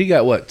bastard, man. He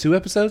got what? 2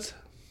 episodes?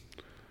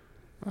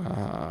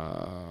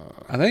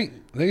 I think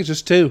it's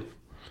just 2.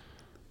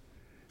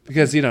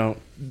 Because you know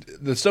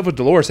the stuff with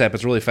Dolores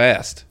happens really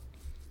fast.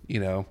 You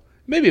know,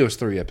 maybe it was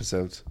 3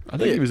 episodes. I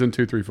think he was in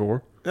 2, 3,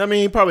 4. I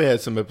mean, he probably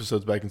had some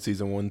episodes back in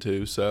season 1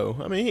 too. So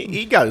I mean,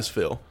 he got his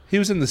fill. He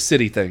was in the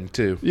city thing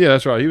too. Yeah,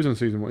 that's right. He was in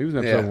season 1. He was in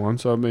episode Yeah. 1.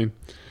 So I mean,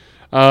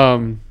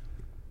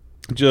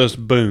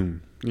 just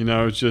boom. You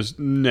know, it's just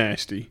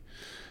nasty.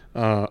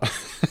 I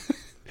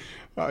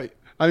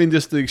mean,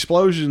 just the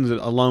explosions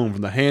alone,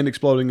 from the hand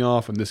exploding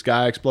off and this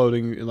guy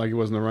exploding like it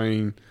was in the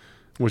rain,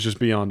 was just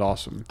beyond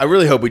awesome. I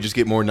really hope we just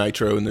get more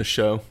nitro in this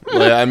show.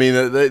 Like, I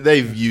mean,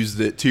 they've used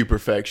it to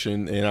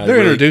perfection, and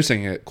They're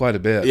introducing it quite a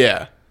bit.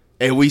 Yeah,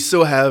 and we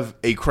still have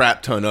a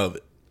crap ton of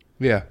it.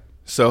 Yeah.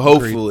 So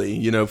hopefully,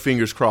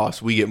 fingers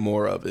crossed, we get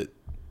more of it.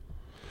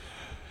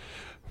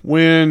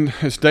 When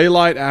it's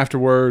daylight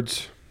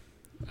afterwards,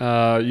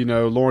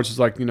 Lawrence is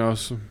like,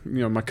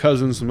 my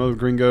cousins, some other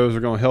gringos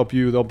are going to help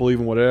you. They'll believe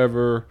in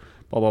whatever,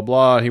 blah, blah,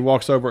 blah. And he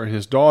walks over, and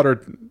his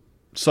daughter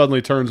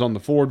suddenly turns on the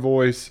Ford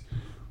voice,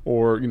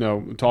 or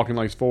talking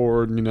like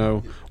Ford.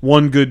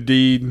 One good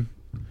deed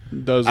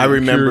doesn't. I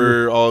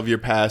remember cure. all of your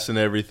past and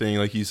everything.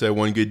 Like you said,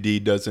 one good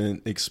deed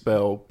doesn't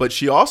expel. But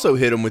she also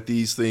hit him with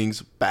these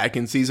things back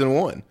in season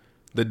 1.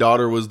 The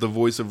daughter was the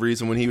voice of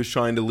reason when he was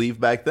trying to leave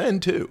back then,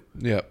 too.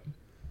 Yep.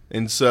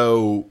 And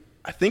so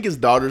I think his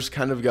daughter's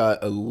kind of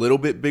got a little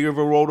bit bigger of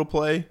a role to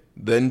play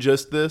than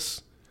just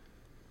this,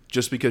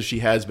 just because she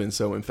has been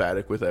so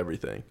emphatic with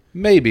everything.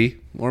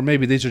 Maybe. Or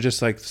maybe these are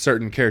just like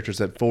certain characters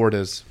that Ford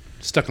has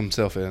stuck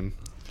himself in.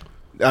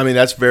 I mean,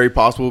 that's very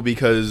possible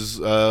because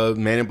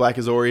Man in Black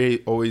has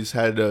always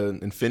had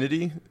an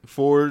affinity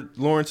for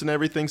Lawrence and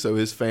everything, so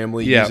his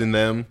family using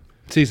them.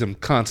 Sees him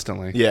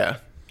constantly. Yeah.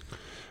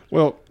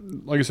 Well,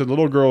 like I said, the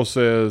little girl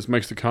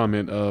makes the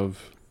comment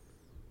of,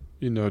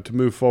 to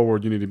move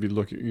forward, you need to be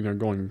looking,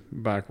 going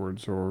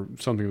backwards or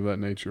something of that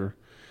nature.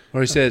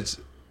 Or he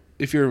says,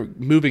 if you're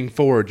moving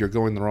forward, you're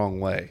going the wrong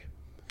way.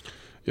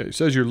 Yeah, he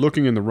says you're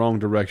looking in the wrong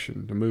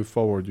direction. To move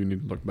forward, you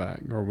need to look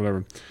back or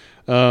whatever.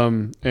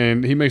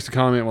 And he makes the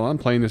comment, well, I'm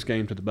playing this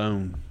game to the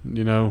bone,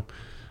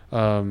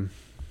 And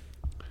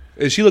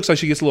she looks like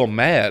she gets a little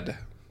mad.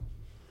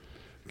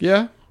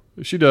 Yeah,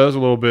 she does a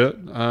little bit.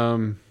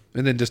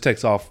 And then just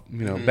takes off,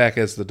 back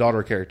as the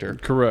daughter character.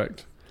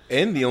 Correct.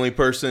 And the only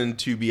person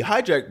to be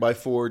hijacked by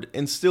Ford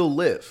and still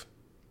live.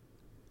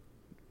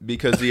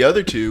 Because the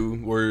other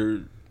two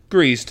were...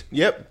 Greased.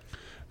 Yep.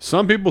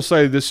 Some people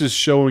say this is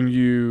showing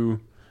you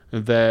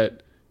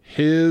that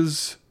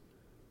his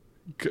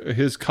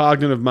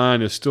cognitive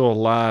mind is still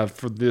alive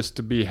for this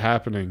to be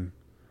happening.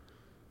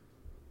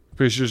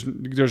 Because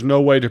there's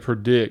no way to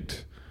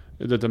predict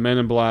that the Man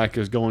in Black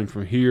is going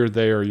from here,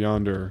 there,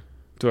 yonder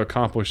to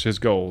accomplish his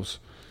goals.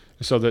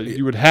 So that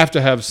you would have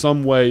to have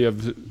some way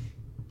of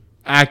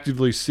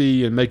actively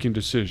see and making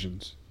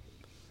decisions.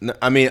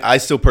 I mean, I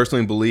still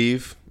personally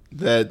believe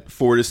that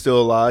Ford is still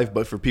alive,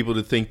 but for people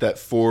to think that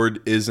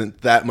Ford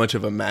isn't that much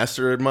of a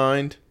master of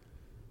mind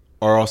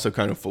are also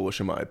kind of foolish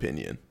in my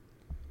opinion.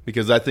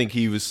 Because I think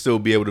he would still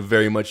be able to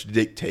very much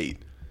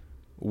dictate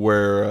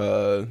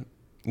where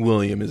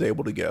William is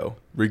able to go,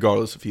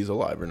 regardless if he's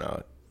alive or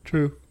not.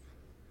 True.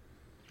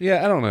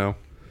 Yeah, I don't know.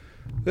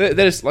 That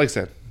is, like I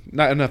said,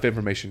 not enough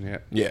information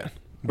yet. Yeah.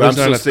 But I'm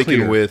still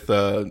sticking clear.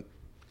 with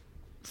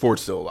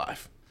Ford's still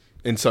alive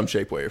in some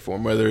shape, way, or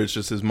form. Whether it's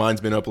just his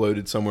mind's been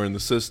uploaded somewhere in the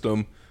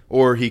system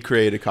or he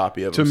created a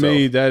copy of himself. To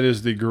me, that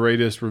is the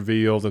greatest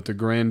reveal that the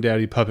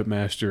granddaddy puppet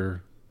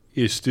master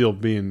is still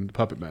being the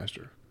puppet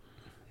master.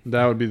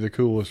 That would be the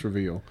coolest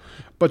reveal.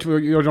 But what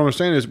you don't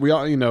understand is we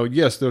all,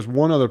 yes, there's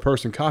one other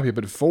person copy,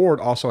 but Ford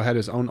also had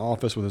his own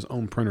office with his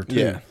own printer too.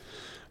 Yeah.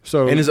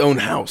 So in his own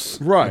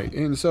house. Right.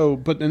 And so,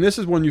 and this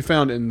is when you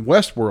found in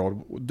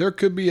Westworld, there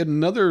could be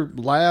another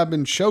lab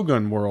in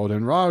Shogun World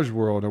and Raj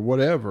World or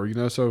whatever,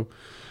 so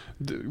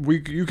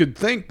you could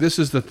think this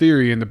is the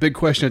theory and the big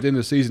question at the end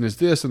of the season is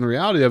this, and the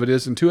reality of it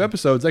is in 2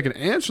 episodes they can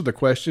answer the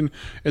question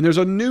and there's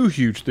a new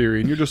huge theory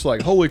and you're just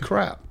like, holy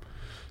crap.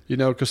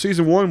 Because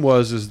season 1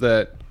 is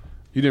that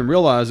you didn't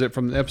realize it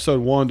from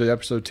episode 1 to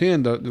episode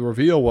 10, the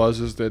reveal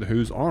is that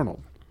who's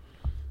Arnold?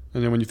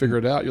 And then when you figure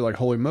it out, you're like,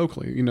 holy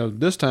moly.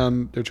 This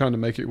time they're trying to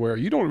make it where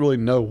you don't really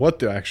know what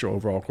the actual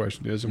overall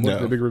question is and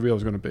what the big reveal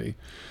is going to be.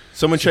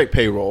 Someone check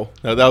payroll.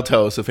 Now, that'll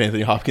tell us if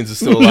Anthony Hopkins is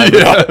still alive or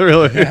Yeah, not.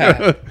 really.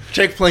 Yeah.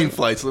 Check plane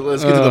flights.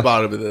 Let's get to the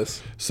bottom of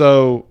this.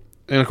 So,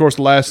 and of course,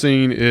 the last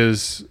scene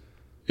is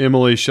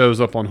Emily shows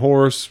up on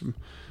horse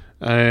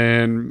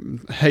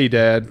and, hey,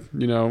 Dad,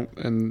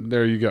 and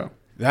there you go.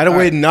 Had a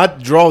way to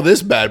not draw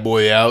this bad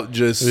boy out.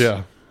 Just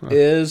Yeah.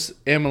 Is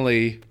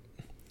Emily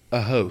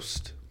a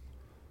host?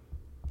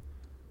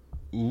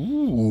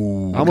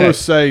 Ooh. I'm going to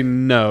say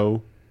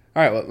no.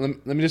 All right, well,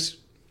 let me just...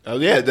 Oh,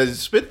 yeah. Let's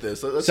spit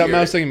this. Let's Something hear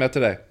I was it. thinking about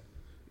today.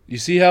 You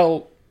see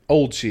how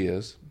old she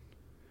is?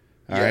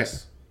 All right.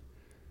 Yes.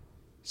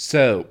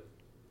 So,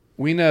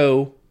 we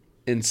know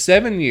in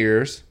 7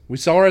 years, we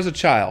saw her as a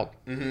child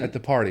at the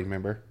party,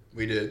 remember?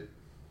 We did.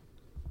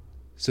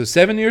 So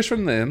 7 years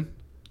from then,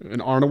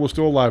 And Arnold was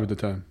still alive at the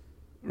time.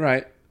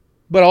 right?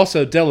 But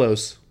also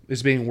Delos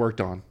is being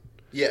worked on.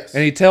 Yes.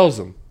 And he tells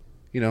them,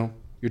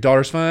 your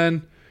daughter's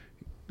fine,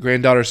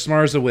 granddaughter's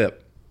smart as a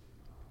whip.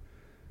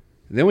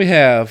 And then we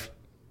have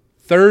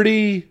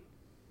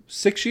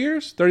 36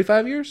 years,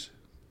 35 years?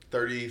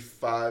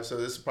 35. So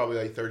this is probably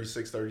like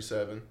 36,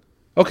 37.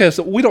 Okay,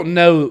 so we don't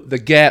know the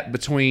gap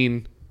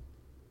between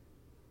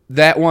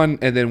that one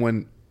and then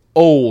when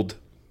old,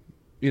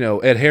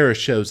 Ed Harris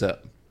shows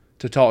up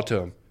to talk to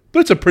him.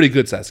 But it's a pretty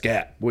good sized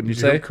gap, wouldn't you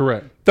say?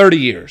 Correct. 30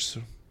 years,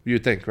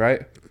 you'd think,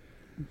 right?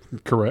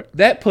 Correct.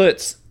 That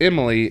puts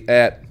Emily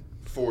at,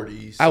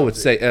 40. I would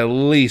say, at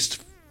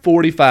least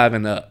 45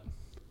 and up.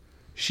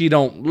 She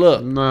don't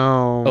look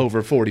No.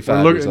 over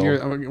 45 Look,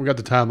 years old. we got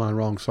the timeline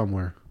wrong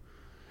somewhere.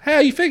 How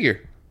you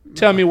figure?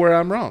 Tell me where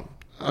I'm wrong.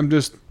 I'm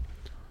just...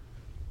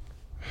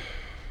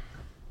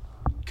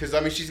 Because,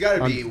 I mean, she's got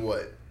to be,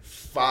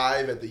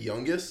 5 at the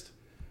youngest?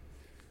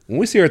 When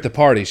we see her at the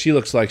party, she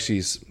looks like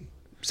she's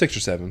 6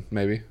 or 7,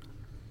 maybe.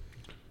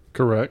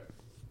 Correct.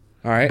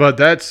 All right. But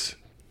that's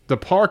the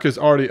park is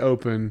already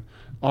open.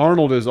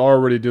 Arnold is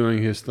already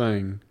doing his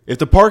thing. If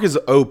the park is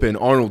open,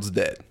 Arnold's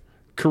dead.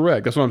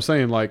 Correct. That's what I'm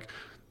saying. Like,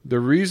 the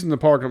reason the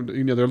park,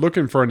 they're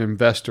looking for an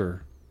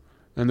investor,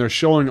 and they're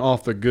showing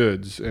off the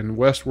goods, and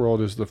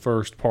Westworld is the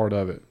first part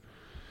of it.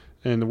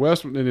 And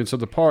so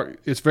the park,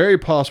 it's very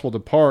possible the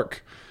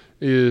park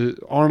is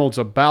Arnold's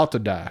about to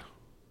die.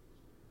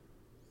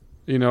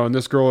 And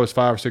this girl is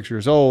 5 or 6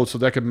 years old, so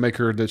that could make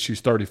her that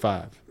she's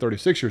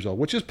 36 years old,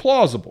 which is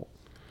plausible.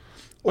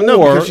 Well, no,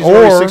 because she's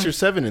already 6 or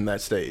 7 in that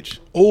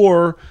stage.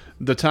 Or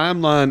the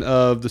timeline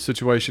of the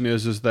situation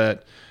is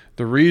that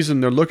the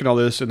reason they're looking at all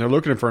this and they're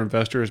looking for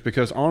investors is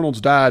because Arnold's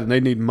died and they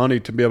need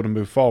money to be able to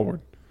move forward.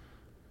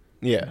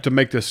 Yeah. To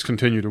make this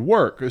continue to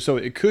work. So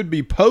it could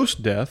be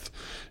post-death.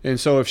 And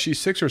so if she's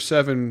 6 or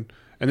 7,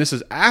 and this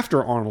is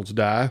after Arnold's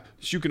died,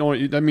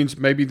 that means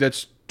maybe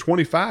that's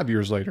 25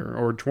 years later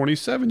or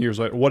 27 years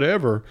later,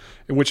 whatever,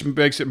 which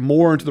makes it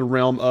more into the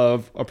realm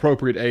of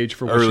appropriate age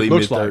for what early she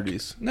looks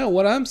mid-30s. No,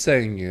 what I'm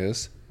saying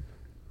is,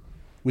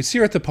 we see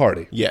her at the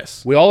party.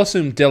 Yes. We all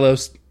assume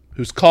Delos,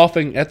 who's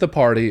coughing at the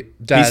party,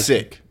 dies He's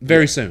sick.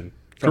 very soon.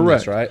 From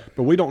Correct. this, right?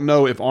 But we don't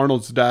know if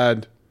Arnold's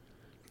died.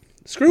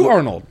 Screw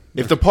Arnold.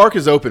 If the park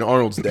is open,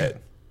 Arnold's dead.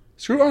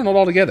 Screw Arnold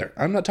altogether.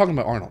 I'm not talking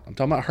about Arnold. I'm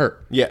talking about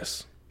her.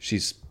 Yes.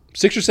 She's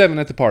 6 or 7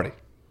 at the party,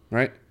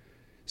 right?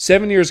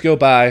 7 years go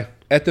by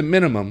at the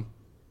minimum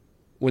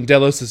when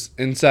Delos is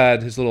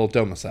inside his little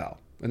domicile,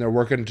 and they're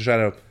working to try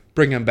to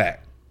bring him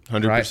back.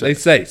 100%. Right? They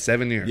say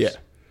 7 years. Yeah.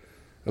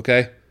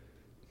 Okay?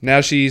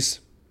 Now she's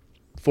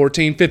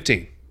 14,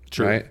 15.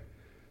 True. Right?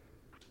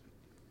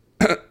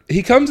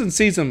 He comes and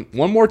sees him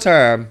one more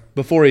time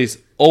before he's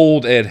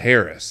old Ed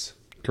Harris.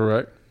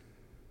 Correct.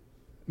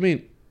 I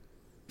mean,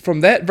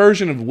 from that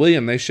version of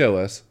William they show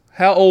us,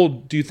 how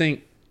old do you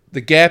think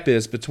the gap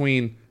is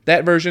between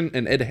that version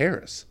and Ed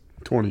Harris?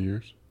 20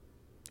 years.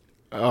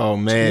 Oh,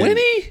 man.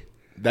 20?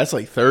 That's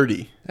like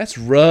 30. That's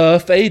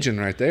rough aging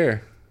right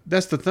there.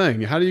 That's the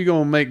thing. How do you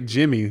going to make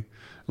Jimmy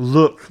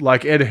look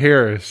like Ed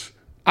Harris?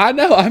 I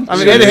know. I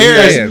mean,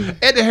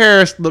 Ed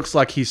Harris looks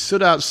like he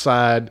stood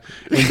outside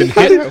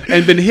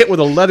and been hit with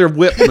a leather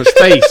whip on his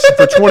face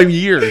for 20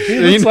 years.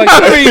 He looks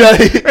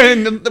like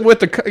and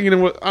with the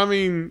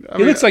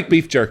he looks like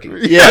beef jerky.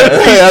 Yeah.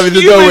 I mean,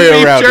 there's no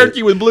way around jerky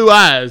it. with blue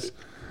eyes.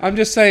 I'm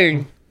just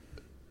saying,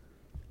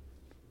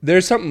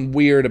 there's something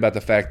weird about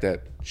the fact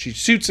that she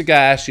shoots a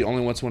guy she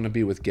only wants one to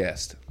be with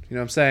guest. You know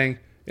what I'm saying?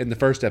 In the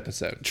first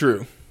episode.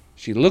 True.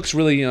 She looks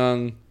really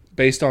young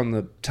based on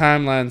the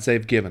timelines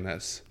they've given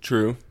us.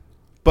 True.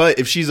 But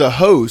if she's a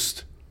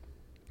host,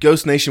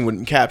 Ghost Nation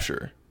wouldn't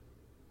capture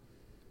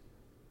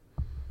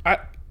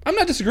her. I'm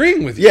not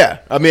disagreeing with you. Yeah.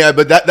 I mean,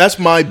 but that's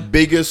my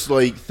biggest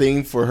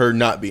thing for her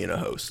not being a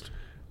host.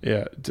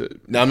 Yeah.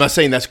 Now, I'm not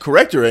saying that's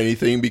correct or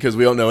anything because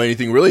we don't know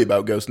anything really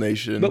about Ghost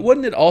Nation. But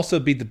wouldn't it also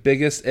be the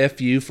biggest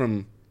FU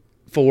from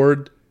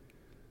Ford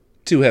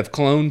to have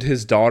cloned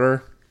his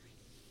daughter?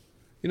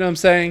 You know what I'm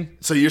saying?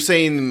 So you're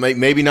saying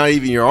maybe not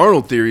even your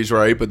Arnold theory's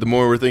right, but the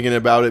more we're thinking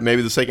about it,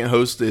 maybe the second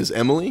host is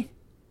Emily?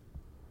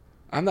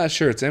 I'm not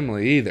sure it's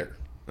Emily either.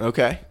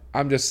 Okay.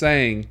 I'm just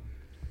saying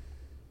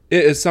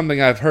it is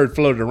something I've heard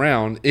floated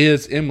around.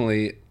 Is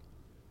Emily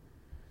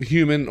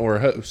human or a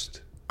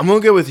host? I'm going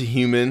to go with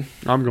human.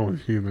 I'm going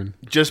human.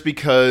 Just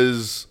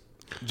because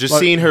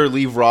seeing her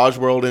leave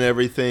Rajworld and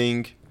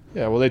everything.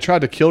 Yeah, well, they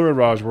tried to kill her at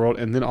Rajworld,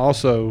 and then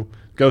also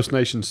Ghost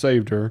Nation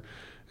saved her.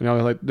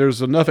 And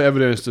there's enough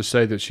evidence to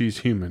say that she's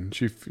human.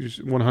 She's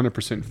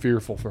 100%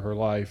 fearful for her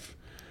life.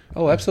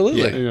 Oh,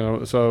 absolutely.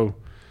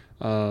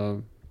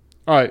 All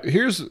right,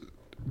 here's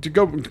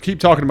to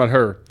keep talking about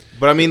her.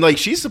 But I mean,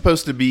 she's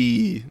supposed to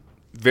be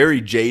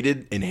very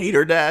jaded and hate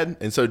her dad.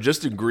 And so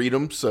just to greet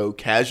him so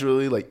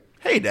casually,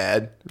 hey,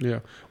 Dad. Yeah.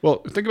 Well,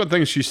 think about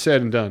things she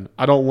said and done.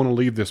 I don't want to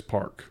leave this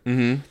park.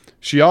 Mm-hmm.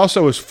 She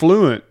also is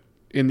fluent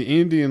in the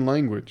Indian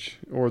language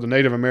or the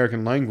Native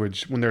American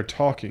language when they're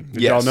talking.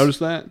 Did y'all notice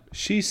that?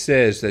 She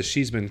says that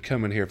she's been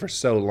coming here for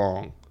so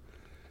long.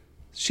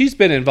 She's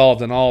been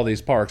involved in all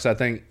these parks, I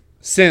think,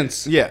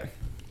 since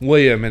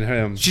William and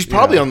him. She's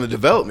probably on the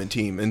development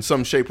team in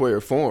some shape, way,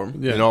 or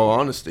form, in all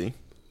honesty.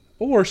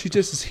 Or she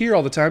just is here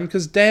all the time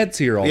because Dad's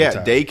here all the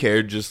time. Yeah,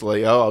 daycare, just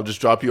I'll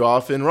just drop you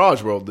off in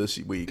Rajworld this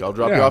week. I'll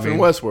drop you off in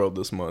Westworld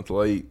this month.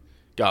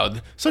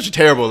 God, such a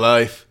terrible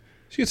life.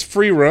 She gets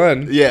free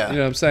run. Yeah. You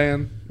know what I'm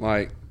saying?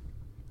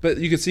 But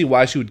you can see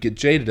why she would get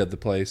jaded of the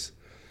place.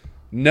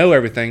 Know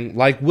everything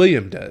like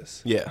William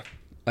does. Yeah.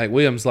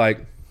 William's I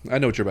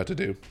know what you're about to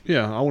do.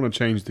 Yeah, I want to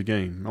change the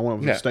game. I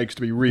want the stakes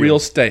to be real. Real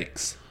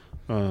stakes.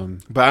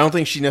 But I don't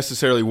think she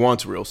necessarily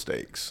wants real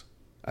stakes.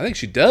 I think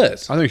she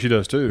does. I think she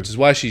does too. Which is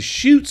why she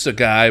shoots a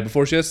guy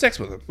before she has sex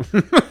with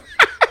him.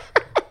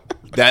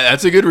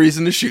 That's a good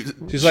reason to shoot.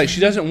 She's she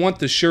doesn't want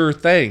the sure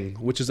thing,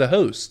 which is a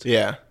host.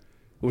 Yeah.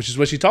 Which is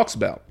what she talks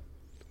about.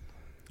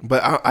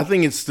 But I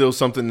think it's still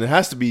something that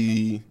has to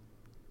be,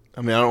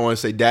 I don't want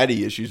to say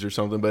daddy issues or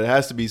something, but it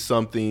has to be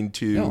something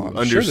to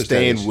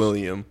understand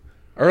William.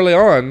 Early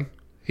on,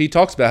 he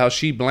talks about how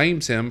she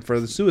blames him for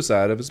the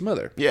suicide of his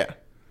mother. Yeah.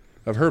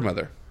 Of her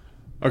mother.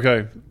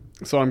 Okay.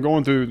 So I'm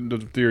going through the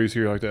theories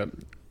here like that.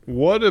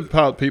 What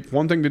about people?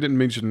 One thing they didn't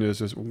mention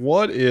is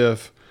what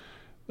if?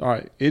 All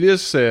right, it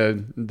is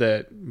said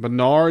that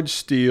Bernard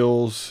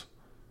steals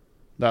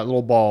that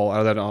little ball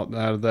out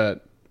of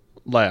that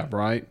lab,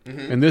 right?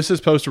 Mm-hmm. And this is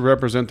supposed to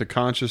represent the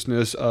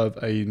consciousness of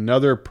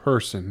another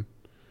person,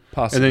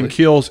 Possibly. and then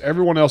kills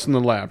everyone else in the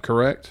lab.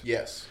 Correct?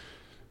 Yes.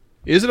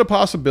 Is it a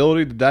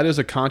possibility that is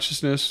a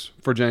consciousness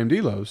for James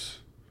Delos?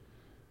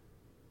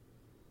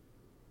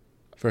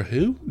 For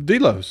who?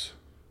 Delos.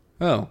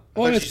 Oh,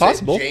 well, it's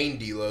possible. Jane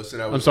Delos,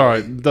 and I was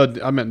I'm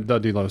sorry, I meant the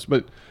Delos,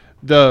 but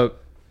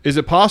is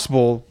it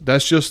possible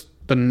that's just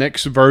the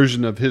next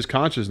version of his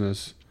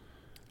consciousness?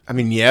 I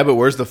mean, yeah, but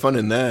where's the fun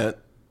in that?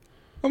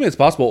 I mean, it's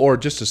possible, or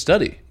just a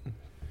study.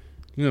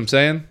 You know what I'm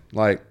saying?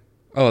 Like,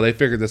 oh, they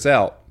figured this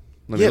out.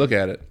 Let me look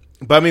at it.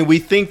 But I mean, we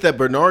think that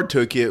Bernard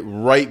took it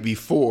right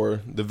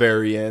before the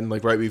very end,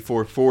 like right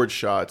before Ford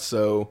shot.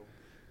 So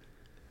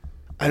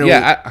I don't.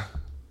 Yeah,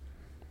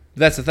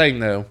 that's the thing,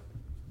 though.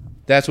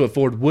 That's what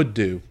Ford would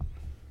do.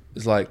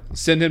 Is like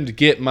send him to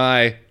get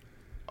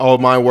all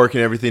my work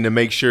and everything to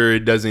make sure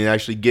it doesn't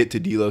actually get to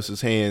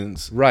Delos's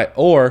hands. right,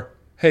 or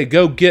hey,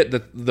 go get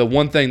the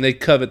one thing they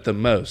covet the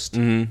most,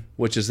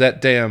 which is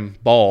that damn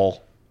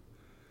ball.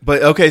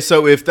 But okay,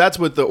 so if that's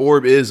what the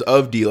orb is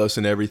of Delos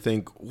and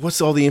everything, what's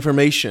all the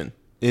information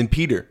in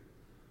Peter?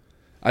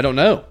 I don't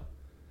know.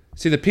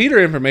 See, the Peter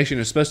information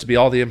is supposed to be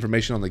all the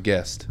information on the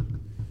guest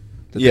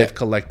that they've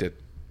collected.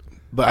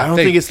 But I don't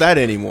think it's that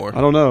anymore.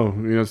 I don't know.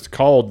 You know, it's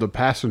called the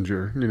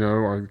passenger,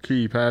 or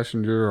key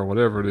passenger or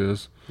whatever it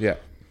is. Yeah.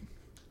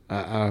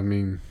 I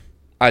mean,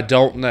 I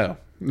don't know.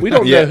 We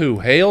don't Yeah. know who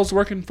Hale's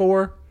working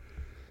for.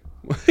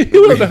 We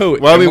don't know who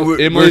Well, I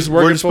mean, Emily's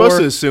working we're supposed for.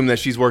 to assume that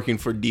she's working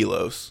for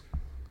Delos.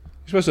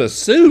 You're supposed to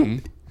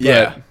assume.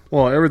 Yeah.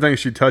 well, everything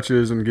she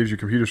touches and gives you a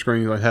computer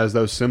screen like has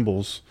those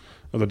symbols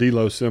of the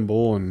Delos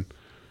symbol and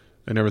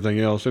everything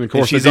else. And of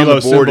course, the she's on the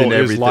Delos board symbol and is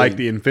everything. like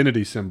the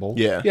infinity symbol.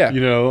 Yeah. Yeah.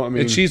 I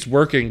mean, And she's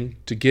working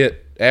to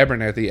get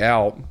Abernathy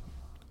out.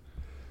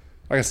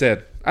 Like I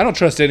said, I don't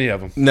trust any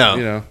of them.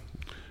 No.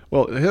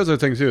 well, here's the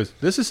thing too: is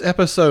this is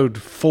episode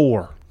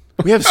 4.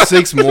 We have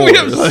 6 more. We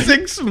have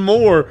 6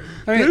 more.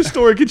 I mean- This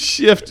story could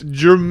shift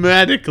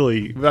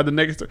dramatically by the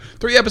next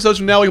 3 episodes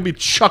from now. We could be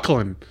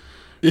chuckling.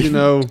 Listen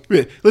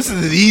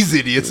to these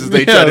idiots as they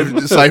Yeah. try to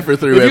decipher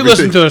through If you everything.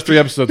 listened to us 3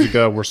 episodes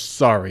ago, we're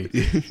sorry.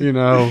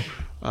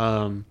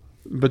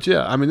 But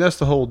yeah, I mean that's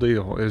the whole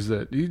deal. Is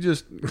that you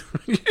just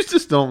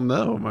don't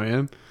know,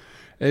 man.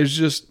 It's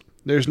just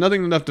there's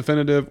nothing enough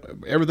definitive.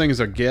 Everything is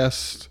a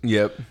guess.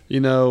 Yep.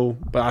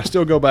 But I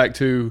still go back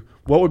to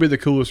what would be the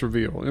coolest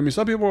reveal. I mean,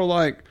 some people are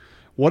like,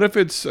 what if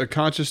it's a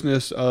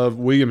consciousness of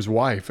William's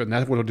wife and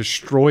that will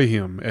destroy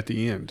him at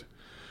the end?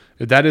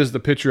 That is the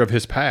picture of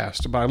his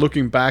past. By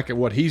looking back at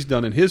what he's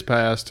done in his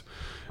past,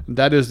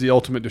 that is the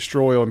ultimate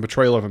destroyal and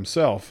betrayal of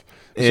himself.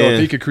 So if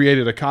he could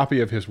create a copy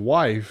of his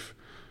wife,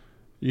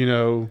 I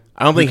don't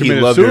who think he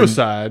committed loved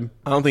suicide. her.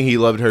 I don't think he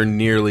loved her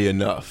nearly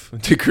enough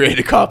to create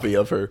a copy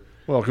of her.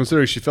 Well,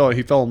 considering he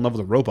fell in love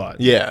with a robot.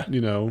 Yeah.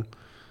 So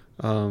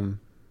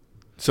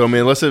I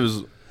mean, unless it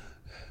was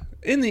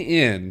In the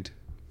end,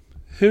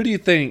 who do you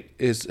think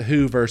is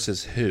who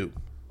versus who?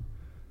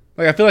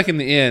 Like, I feel like in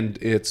the end,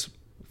 it's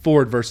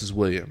Ford versus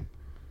William.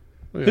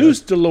 Yeah. Who's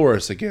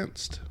Dolores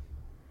against?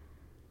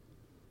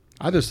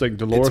 I just think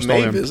Dolores It's let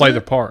Maeve, him isn't play it?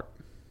 the part.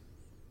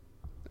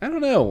 I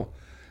don't know.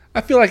 I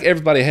feel like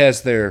everybody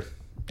has their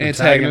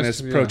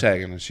antagonist, yeah.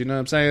 protagonist. You know what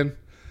I'm saying?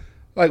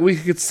 Like, we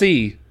could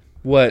see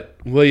what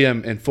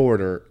William and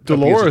Ford are. up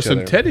Dolores against each and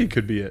other. Teddy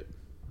could be it.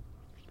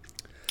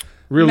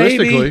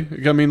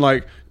 Realistically, I mean,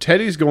 like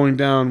Teddy's going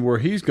down where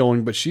he's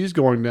going, but she's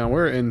going down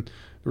where. And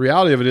the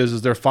reality of it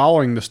is they're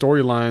following the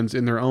storylines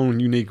in their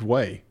own unique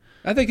way.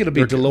 I think it'll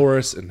be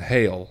Dolores and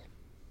Hale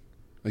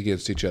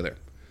against each other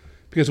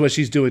because what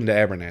she's doing to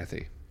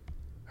Abernathy,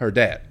 her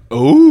dad.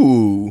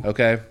 ooh.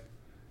 Okay,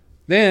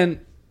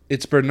 then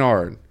it's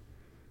Bernard,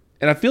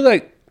 and I feel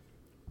like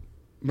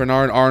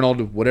Bernard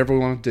Arnold, whatever we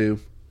want to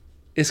do,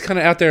 is kind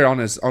of out there on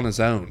his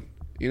own.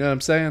 You know what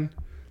I'm saying?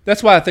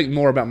 That's why I think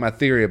more about my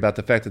theory about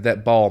the fact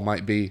that ball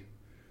might be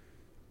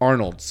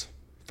Arnold's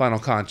final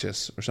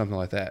conscious or something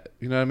like that.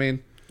 You know what I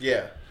mean?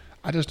 Yeah.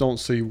 I just don't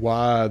see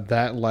why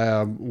that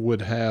lab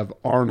would have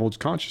Arnold's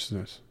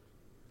consciousness.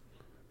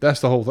 That's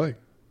the whole thing.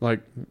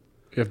 Like,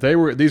 if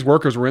these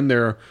workers were in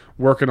there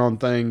working on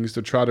things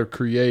to try to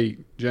create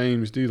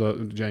James Delos,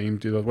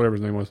 whatever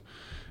his name was,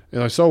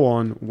 and so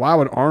on, why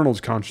would Arnold's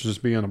consciousness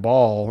be in a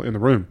ball in the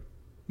room?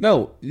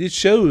 No, it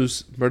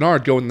shows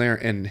Bernard going there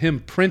and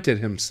him printed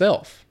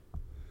himself.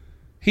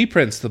 He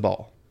prints the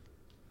ball.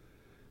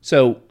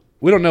 So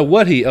we don't know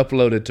what he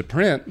uploaded to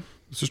print.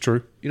 This is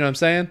true. You know what I'm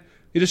saying?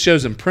 He just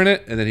shows him print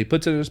it and then he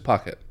puts it in his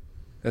pocket.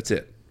 That's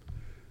it.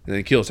 And then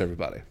he kills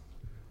everybody.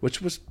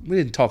 Which we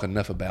didn't talk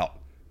enough about.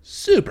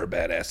 Super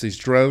badass, these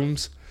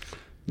drones.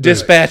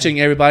 Dispatching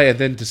everybody and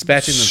then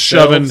dispatching themselves.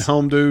 Shoving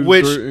home dude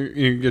Which- through,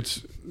 he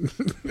gets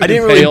I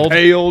didn't really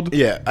Impaled.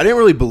 Yeah, I didn't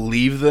really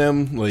believe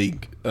them,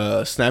 like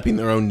snapping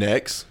their own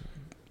necks.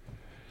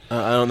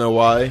 I don't know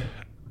why.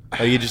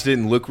 Like, it just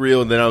didn't look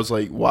real. And then I was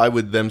like, why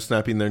would them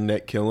snapping their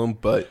neck kill him?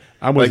 But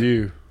I'm with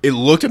you. It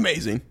looked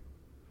amazing.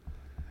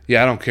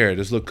 Yeah, I don't care. It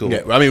just looked cool.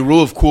 Yeah, I mean,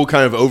 Rule of Cool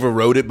kind of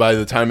overrode it by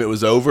the time it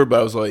was over. But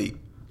I was like,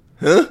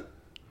 huh?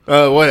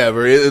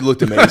 Whatever. It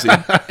looked amazing.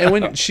 And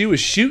when she was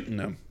shooting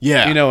them,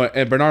 Yeah. you know,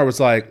 and Bernard was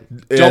like,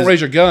 "Don't Yes.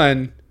 raise your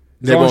gun.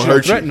 As They long won't as you don't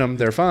hurt you." threaten them,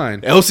 they're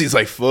fine." Elsie's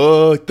like,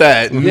 fuck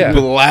that. And Yeah.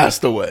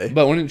 blast away.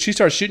 But when she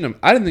started shooting them,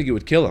 I didn't think it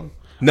would kill him.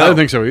 No. I didn't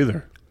think so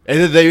either. And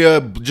then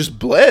they just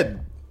bled.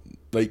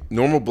 Like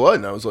normal blood.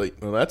 And I was like,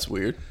 well, that's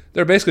weird.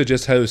 They're basically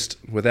just hosts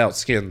without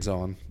skins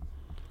on.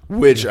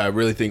 Which I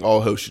really think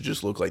all hosts should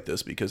just look like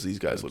this because these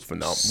guys look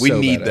phenomenal. So We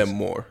need badass. them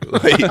more.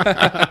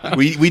 Like,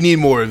 we need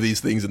more of these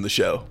things in the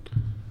show.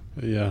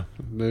 Yeah,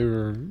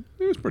 it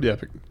was pretty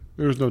epic.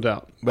 There was no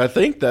doubt. But I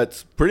think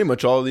that's pretty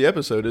much all of the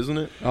episode, isn't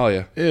it? Oh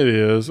yeah, It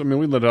is. I mean,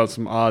 we let out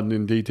some odd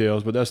and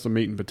details, but that's the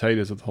meat and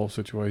potatoes of the whole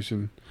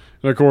situation.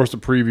 And of course, the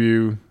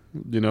preview.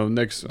 You know,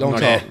 next. Don't I'm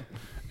talk.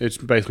 It's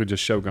basically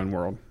just Shogun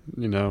World.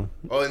 You know.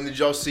 Oh, and did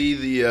y'all see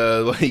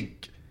the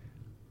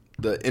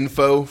the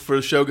info for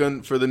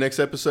Shogun for the next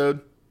episode?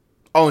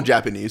 All in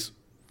Japanese.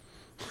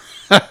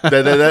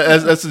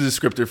 That's a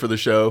descriptor for the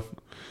show.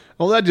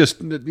 Well, that just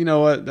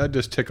that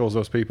just tickles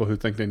those people who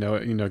think they know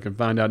it. You know, can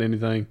find out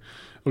anything.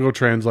 We'll go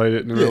translate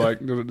it, and they're Yeah. like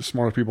they're the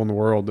smartest people in the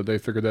world that they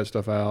figured that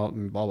stuff out,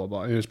 and blah blah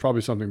blah. And it's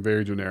probably something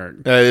very generic.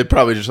 It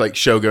probably just like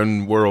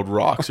Shogun World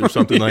Rocks or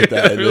something like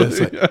that. It's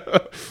like, You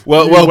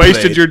well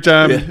wasted played. your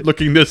time Yeah.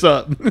 looking this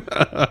up.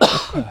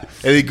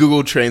 And then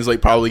Google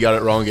Translate probably got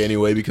it wrong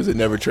anyway because it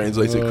never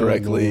translates it Oh,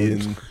 correctly.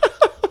 Lord. And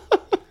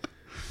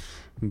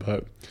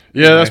But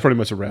yeah, that's pretty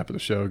much a wrap of the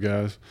show,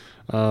 guys.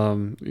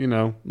 You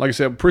know, like I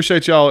said,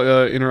 appreciate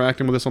y'all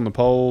interacting with us on the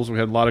polls. We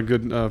had a lot of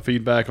good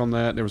feedback on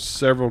that. There was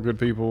several good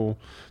people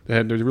that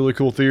had really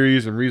cool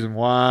theories and reason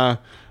why.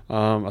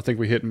 I think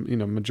we hit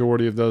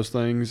majority of those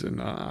things,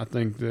 and I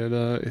think that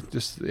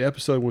the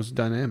episode was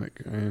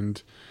dynamic,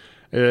 and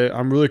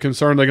I'm really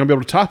concerned they're gonna be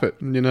able to top it.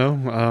 You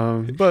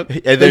know, but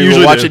and they then you'll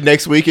usually watch do. it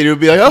next week and you'll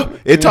be like, oh,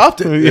 it topped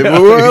it. Yeah,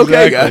 We're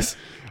okay, exactly.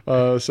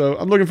 guys. So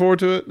I'm looking forward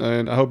to it,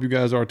 and I hope you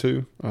guys are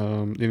too.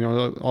 You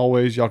know,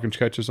 always y'all can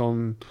catch us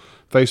on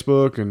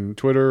Facebook and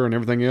Twitter and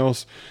everything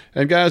else.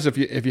 And guys, if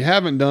you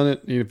haven't done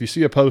it, if you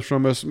see a post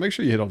from us, make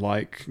sure you hit a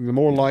like. The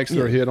more likes that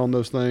are hit on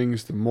those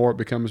things, the more it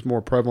becomes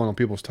more prevalent on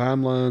people's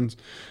timelines.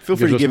 Feel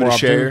free to Gives us give it more a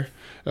share. opportunity.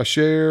 A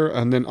share,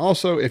 and then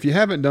also if you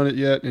haven't done it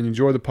yet and you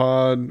enjoy the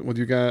pod with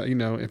you guys,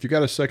 if you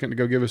got a second to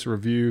go give us a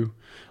review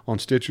on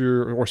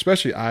Stitcher or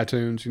especially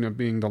iTunes,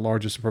 being the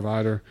largest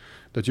provider,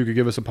 that you could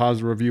give us a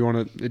positive review on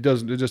it. It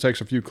just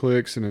takes a few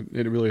clicks and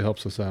it really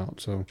helps us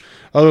out. So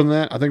other than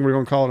that, I think we're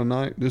gonna call it a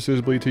night. This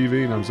is Bleed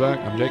TV, and I'm Zach.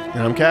 I'm Jake. And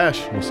I'm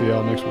Cash. We'll see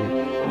y'all next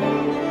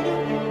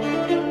week.